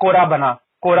कोरा बना,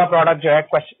 कोरा प्रोडक्ट जो है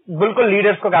बिल्कुल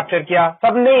लीडर्स को कैप्चर किया,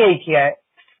 सबने यही किया है,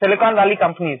 सिलिकॉन वैली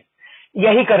कंपनीज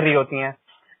यही कर रही होती हैं।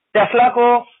 टेस्ला को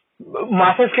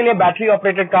मासेस के लिए बैटरी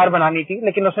ऑपरेटेड कार बनानी थी,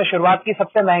 लेकिन उसने शुरुआत की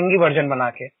सबसे महंगी वर्जन बना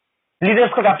के,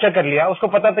 लीडर्स को कैप्चर कर लिया। उसको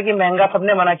पता था कि महंगा,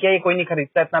 सबने मना किया, ये कोई नहीं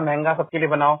खरीदता, इतना महंगा सबके लिए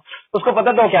बनाओ, उसको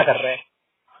पता था वो क्या कर रहे हैं।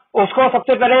 उसको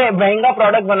सबसे पहले महंगा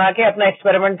प्रोडक्ट बना के अपना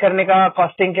एक्सपेरिमेंट करने का,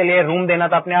 कॉस्टिंग के लिए रूम देना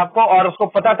था अपने आप को, और उसको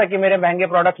पता था कि मेरे महंगे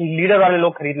प्रोडक्ट लीडर वाले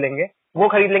लोग खरीद लेंगे, वो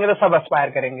खरीद लेंगे तो सब एस्पायर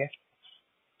करेंगे।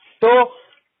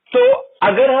 तो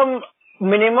अगर हम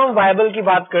मिनिमम वायबल की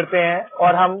बात करते हैं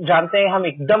और हम जानते हैं हम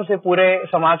एकदम से पूरे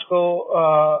समाज को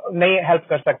नहीं हेल्प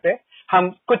कर सकते, हम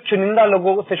कुछ चुनिंदा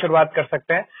लोगों से शुरुआत कर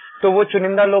सकते हैं। तो वो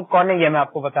चुनिंदा लोग कौन है ये मैं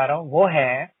आपको बता रहा हूँ। वो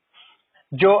है,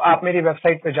 जो आप मेरी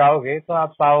वेबसाइट पे जाओगे तो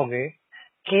आप पाओगे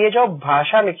कि ये जो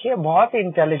भाषा लिखी है बहुत ही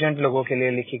इंटेलिजेंट लोगों के लिए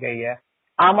लिखी गई है।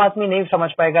 आम आदमी नहीं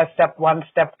समझ पाएगा स्टेप 1,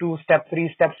 स्टेप 2, स्टेप 3,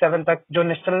 स्टेप 7 तक जो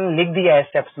निश्चल ने लिख दिया है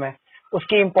स्टेप्स में,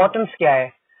 उसकी इंपॉर्टेंस क्या है,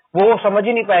 वो समझ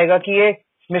ही नहीं पाएगा कि ये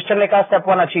मिस्टर ने कहा स्टेप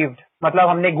 1 अचीव्ड, मतलब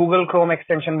हमने गूगल क्रोम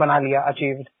एक्सटेंशन बना लिया,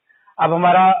 अचीव्ड। अब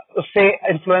हमारा उससे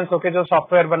इन्फ्लुएंस होकर जो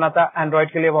सॉफ्टवेयर बना था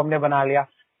एंड्रॉइड के लिए वो हमने बना लिया।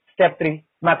 स्टेप 3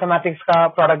 मैथमेटिक्स का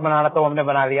प्रोडक्ट बनाना तो हमने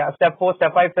बना लिया। Step 4,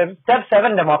 step 5, step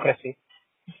 7 democracy,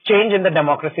 change in the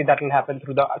democracy that will happen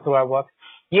through our work.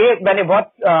 ये मैंने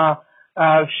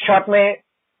बहुत शॉर्ट में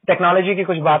टेक्नोलॉजी की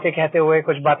कुछ बातें कहते हुए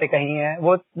कुछ बातें कही हैं,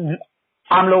 वो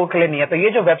आम लोगों के लिए नहीं है। तो ये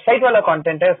जो वेबसाइट वाला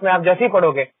कंटेंट है उसमें आप जैसे ही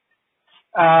पढ़ोगे,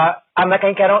 अब मैं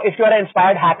कहीं कह रहा हूँ, if you are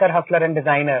inspired hacker, hustler and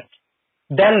designer,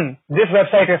 then this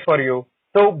website is for you.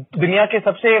 तो दुनिया के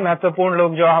सबसे महत्वपूर्ण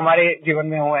लोग जो हमारे जीवन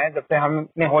में हुए हैं जब से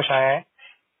हमने होश आया है,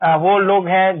 वो लोग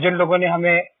हैं जिन लोगों ने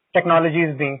हमें टेक्नोलॉजीज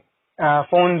दी,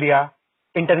 फोन दिया,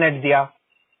 इंटरनेट दिया,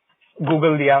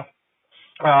 गूगल दिया।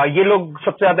 ये लोग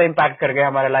सबसे ज्यादा इम्पैक्ट कर गए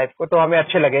हमारे लाइफ को। तो हमें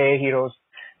अच्छे लगे ये हीरोज,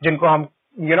 जिनको हम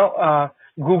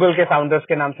गूगल के फाउंडर्स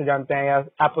के नाम से जानते हैं, या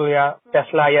एप्पल या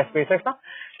टेस्ला या स्पेसएक्स ना।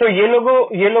 तो ये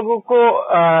लोगों को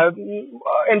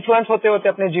इन्फ्लुएंस होते होते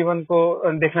अपने जीवन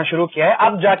को देखना शुरू किया है।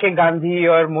 अब जाके गांधी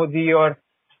और मोदी और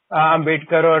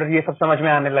अम्बेडकर और ये सब समझ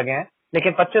में आने लगे हैं,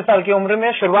 लेकिन 25 साल की उम्र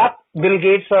में शुरुआत बिल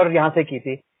गेट्स और यहाँ से की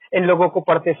थी, इन लोगों को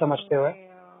पढ़ते समझते हुए।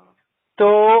 तो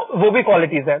वो भी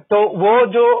क्वालिटीज है। तो वो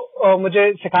जो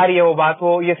मुझे सिखा रही है वो बात,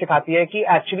 वो ये सिखाती है कि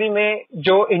एक्चुअली में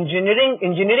जो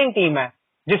इंजीनियरिंग टीम है,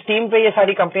 जिस टीम पे ये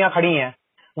सारी कंपनियां खड़ी हैं,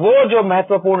 वो जो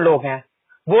महत्वपूर्ण लोग हैं,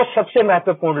 वो सबसे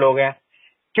महत्वपूर्ण लोग हैं।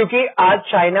 क्योंकि आज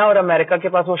चाइना और अमेरिका के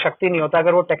पास वो शक्ति नहीं होता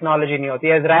अगर वो टेक्नोलॉजी नहीं होती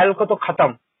है। इजराइल को तो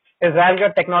खत्म, इजराइल का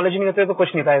टेक्नोलॉजी नहीं होती तो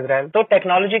कुछ नहीं था इजराइल। तो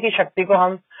टेक्नोलॉजी की शक्ति को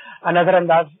हम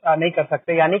नजरअंदाज नहीं कर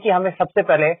सकते। यानी कि हमें सबसे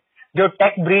पहले जो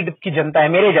टेक ब्रीड की जनता है,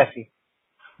 मेरे जैसी,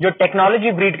 जो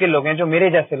टेक्नोलॉजी ब्रीड के लोग हैं, जो मेरे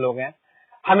जैसे लोग हैं,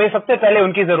 हमें सबसे पहले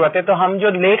उनकी जरूरत है। तो हम जो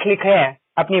लेख लिखे हैं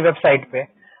अपनी वेबसाइट पे,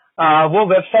 वो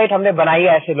वेबसाइट हमने बनाई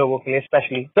है ऐसे लोगों के लिए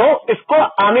स्पेशली। तो इसको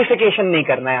आमिफिकेशन नहीं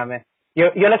करना है हमें, you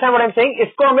understand what I am saying.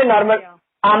 इसको हमें नॉर्मल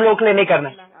आम लोग के लिए नहीं करना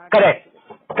है।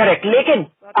 करेक्ट। लेकिन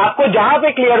आपको जहां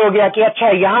पे क्लियर हो गया कि अच्छा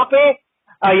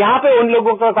यहाँ पे उन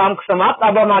लोगों का काम समाप्त,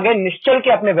 अब हम आ गए निश्चल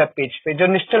के अपने वेब पेज पे, जो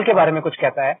निश्चल के बारे में कुछ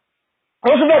कहता है।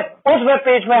 उस वेब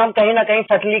पेज में हम कहीं ना कहीं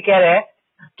सटली कह रहे हैं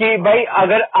कि भाई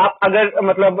अगर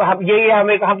मतलब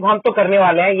हम तो करने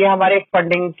वाले हैं, ये हमारे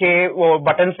फंडिंग के वो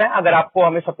बटन्स हैं। अगर आपको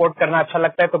हमें सपोर्ट करना अच्छा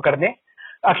लगता है तो कर दें,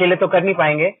 अकेले तो कर नहीं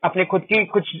पाएंगे। अपने खुद की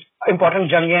कुछ इंपॉर्टेंट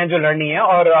जंगें हैं जो लड़नी है,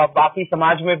 और बाकी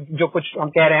समाज में जो कुछ हम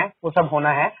कह रहे हैं वो सब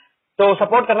होना है। तो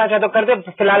सपोर्ट करना चाहे तो कर दे।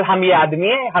 फिलहाल हम ये आदमी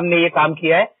है, हमने ये काम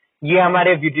किया है, ये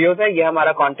हमारे वीडियोस है, ये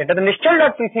हमारा कंटेंट है। तो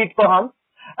निश्चल.pc को हम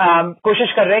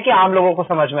कोशिश कर रहे हैं कि आम लोगों को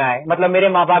समझ में आए, मतलब मेरे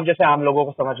माँ बाप जैसे आम लोगों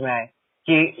को समझ में आए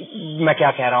कि मैं क्या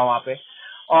कह रहा हूँ वहां पे।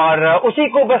 और उसी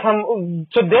को बस हम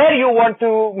so there you want to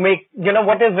make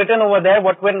what is written over there,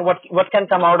 what can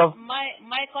come out of.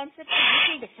 My concept is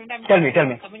little different.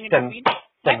 Tell me.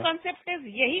 My concept is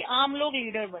यही आम लोग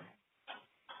लीडर बने।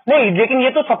 नहीं, लेकिन ये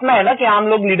तो सपना है ना कि आम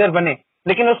लोग लीडर बने,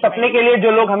 लेकिन उस सपने के लिए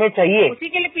जो लोग हमें चाहिए, उसी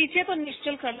के लिए पीछे तो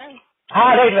निश्चल खड़ा है।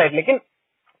 हाँ, राइट, लेकिन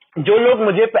जो लोग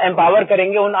मुझे एम्पावर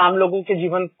करेंगे उन आम लोगों के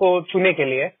जीवन को छूने के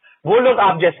लिए, वो लोग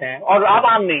आप जैसे हैं, और आप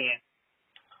आम नहीं है,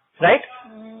 राइट?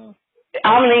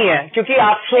 आम नहीं है, क्योंकि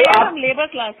आप लेबर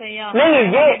क्लास है यहाँ। नहीं,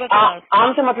 ये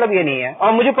आम से मतलब ये नहीं है,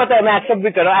 और मुझे पता है, मैं एक्सेप्ट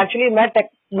भी कर रहा हूँ। एक्चुअली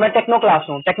मैं टेक्नो क्लास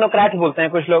हूँ, टेक्नोक्रेट बोलते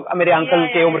हैं कुछ लोग, मेरे अंकल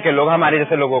के उम्र के लोग, हमारे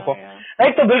जैसे लोगों को,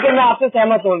 राइट? तो बिल्कुल मैं आपसे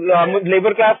सहमत हूँ,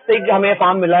 लेबर क्लास से हमें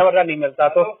काम मिला है वरना नहीं मिलता,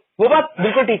 तो वो बात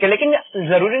बिल्कुल ठीक है, लेकिन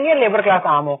जरूरी नहीं है लेबर क्लास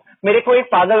आम हो। मेरे को एक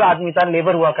पागल आदमी था,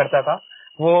 लेबर हुआ करता था,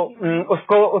 वो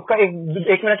उसका एक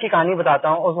मिनट की कहानी बताता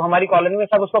हूँ। हमारी कॉलोनी में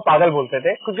सब उसको पागल बोलते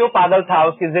थे, क्योंकि वो पागल था,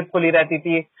 उसकी जिद खुली रहती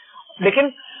थी,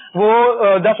 लेकिन वो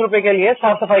 10 रुपए के लिए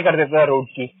साफ सफाई कर देता था रोड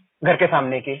की, घर के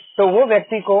सामने की। तो वो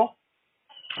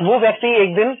व्यक्ति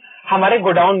एक दिन हमारे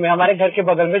गोडाउन में, हमारे घर के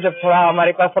बगल में, जब थोड़ा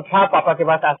हमारे पास सब था, पापा के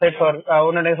पास एसेट्स, और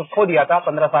उन्होंने सब खो दिया था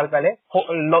 15 साल पहले,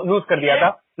 लूज कर दिया था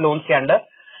लोन्स के अंडर,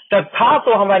 तब था,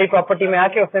 तो हमारी प्रॉपर्टी में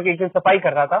आके उसने एक दिन सफाई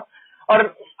कर रहा था, और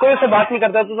कोई उससे बात नहीं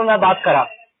करता था, तो मैं बात करा,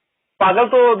 पागल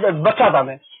तो बच्चा था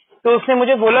मैं। तो उसने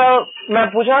मुझे बोला, मैं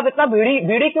पूछा, आप इतना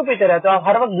बीड़ी क्यों पीते रहते हो, आप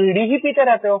हर वक्त बीड़ी ही पीते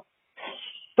रहते हो?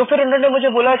 तो फिर उन्होंने मुझे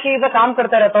बोला कि मैं काम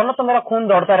करता रहता हूँ ना, तो मेरा खून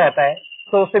दौड़ता रहता है,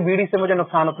 तो उससे बीड़ी से मुझे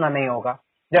नुकसान उतना नहीं होगा,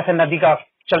 जैसे नदी का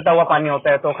चलता हुआ पानी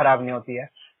होता है तो खराब नहीं होती है।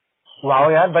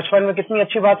 वाह यार, बचपन में कितनी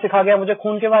अच्छी बात सिखा गया मुझे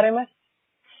खून के बारे में।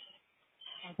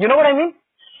 You know what I mean?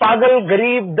 पागल,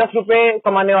 गरीब, 10 रुपए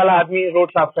कमाने वाला आदमी, रोड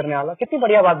साफ करने वाला, कितनी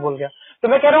बढ़िया बात बोल गया। तो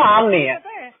मैं कह रहा हूँ आम नहीं है।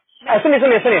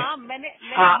 सुनिए। मैंने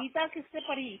गीता किससे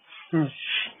पढ़ी?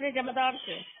 अपने जमादार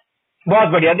से। बहुत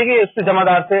बढ़िया, देखिए इससे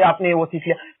जमादार से आपने वो सीख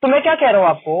लिया। तो मैं क्या कह रहा हूँ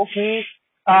आपको कि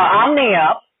आम नहीं है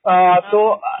आप, तो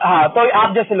हाँ, तो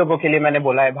आप जैसे लोगों के लिए मैंने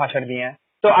बोला है, भाषण दिए हैं,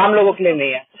 तो आम लोगों के लिए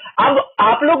नहीं है। अब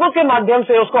आप लोगों के माध्यम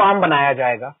से उसको आम बनाया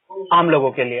जाएगा, आम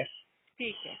लोगों के लिए।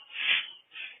 ठीक है।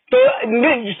 So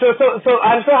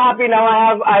I'm so happy now.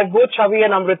 I have both Shavi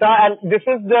and Amrita, and this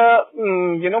is the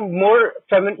more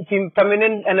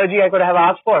feminine energy I could have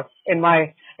asked for in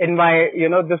my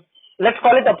this. Let's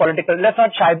call it a political. Let's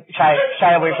not shy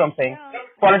away from saying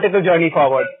political journey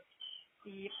forward.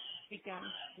 We can.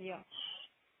 Yeah.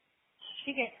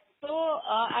 ठीक है. So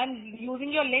I'm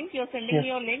using your link. You're sending me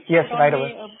your link. Yes, right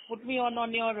away. Put me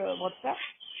on your WhatsApp.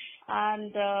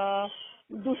 And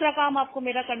दूसरा काम आपको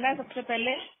मेरा करना है सबसे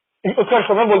पहले.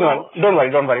 उसका मैं बोल दूंगा.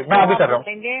 Don't worry. मैं अभी कर रहा हूँ.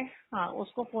 हाँ,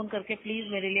 उसको फोन करके प्लीज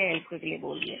मेरे लिए हेल्प के लिए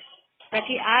बोलिए,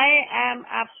 ताकि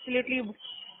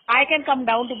I can come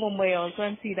down to Mumbai also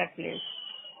and see that place.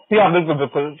 Yeah,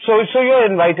 बिल्कुल. So you're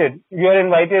invited.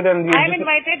 And I'm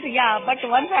invited. Yeah, but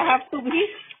once I have to be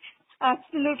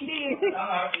absolutely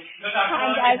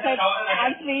and I said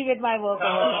I'm free with my work.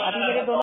 अभी मेरे दोनों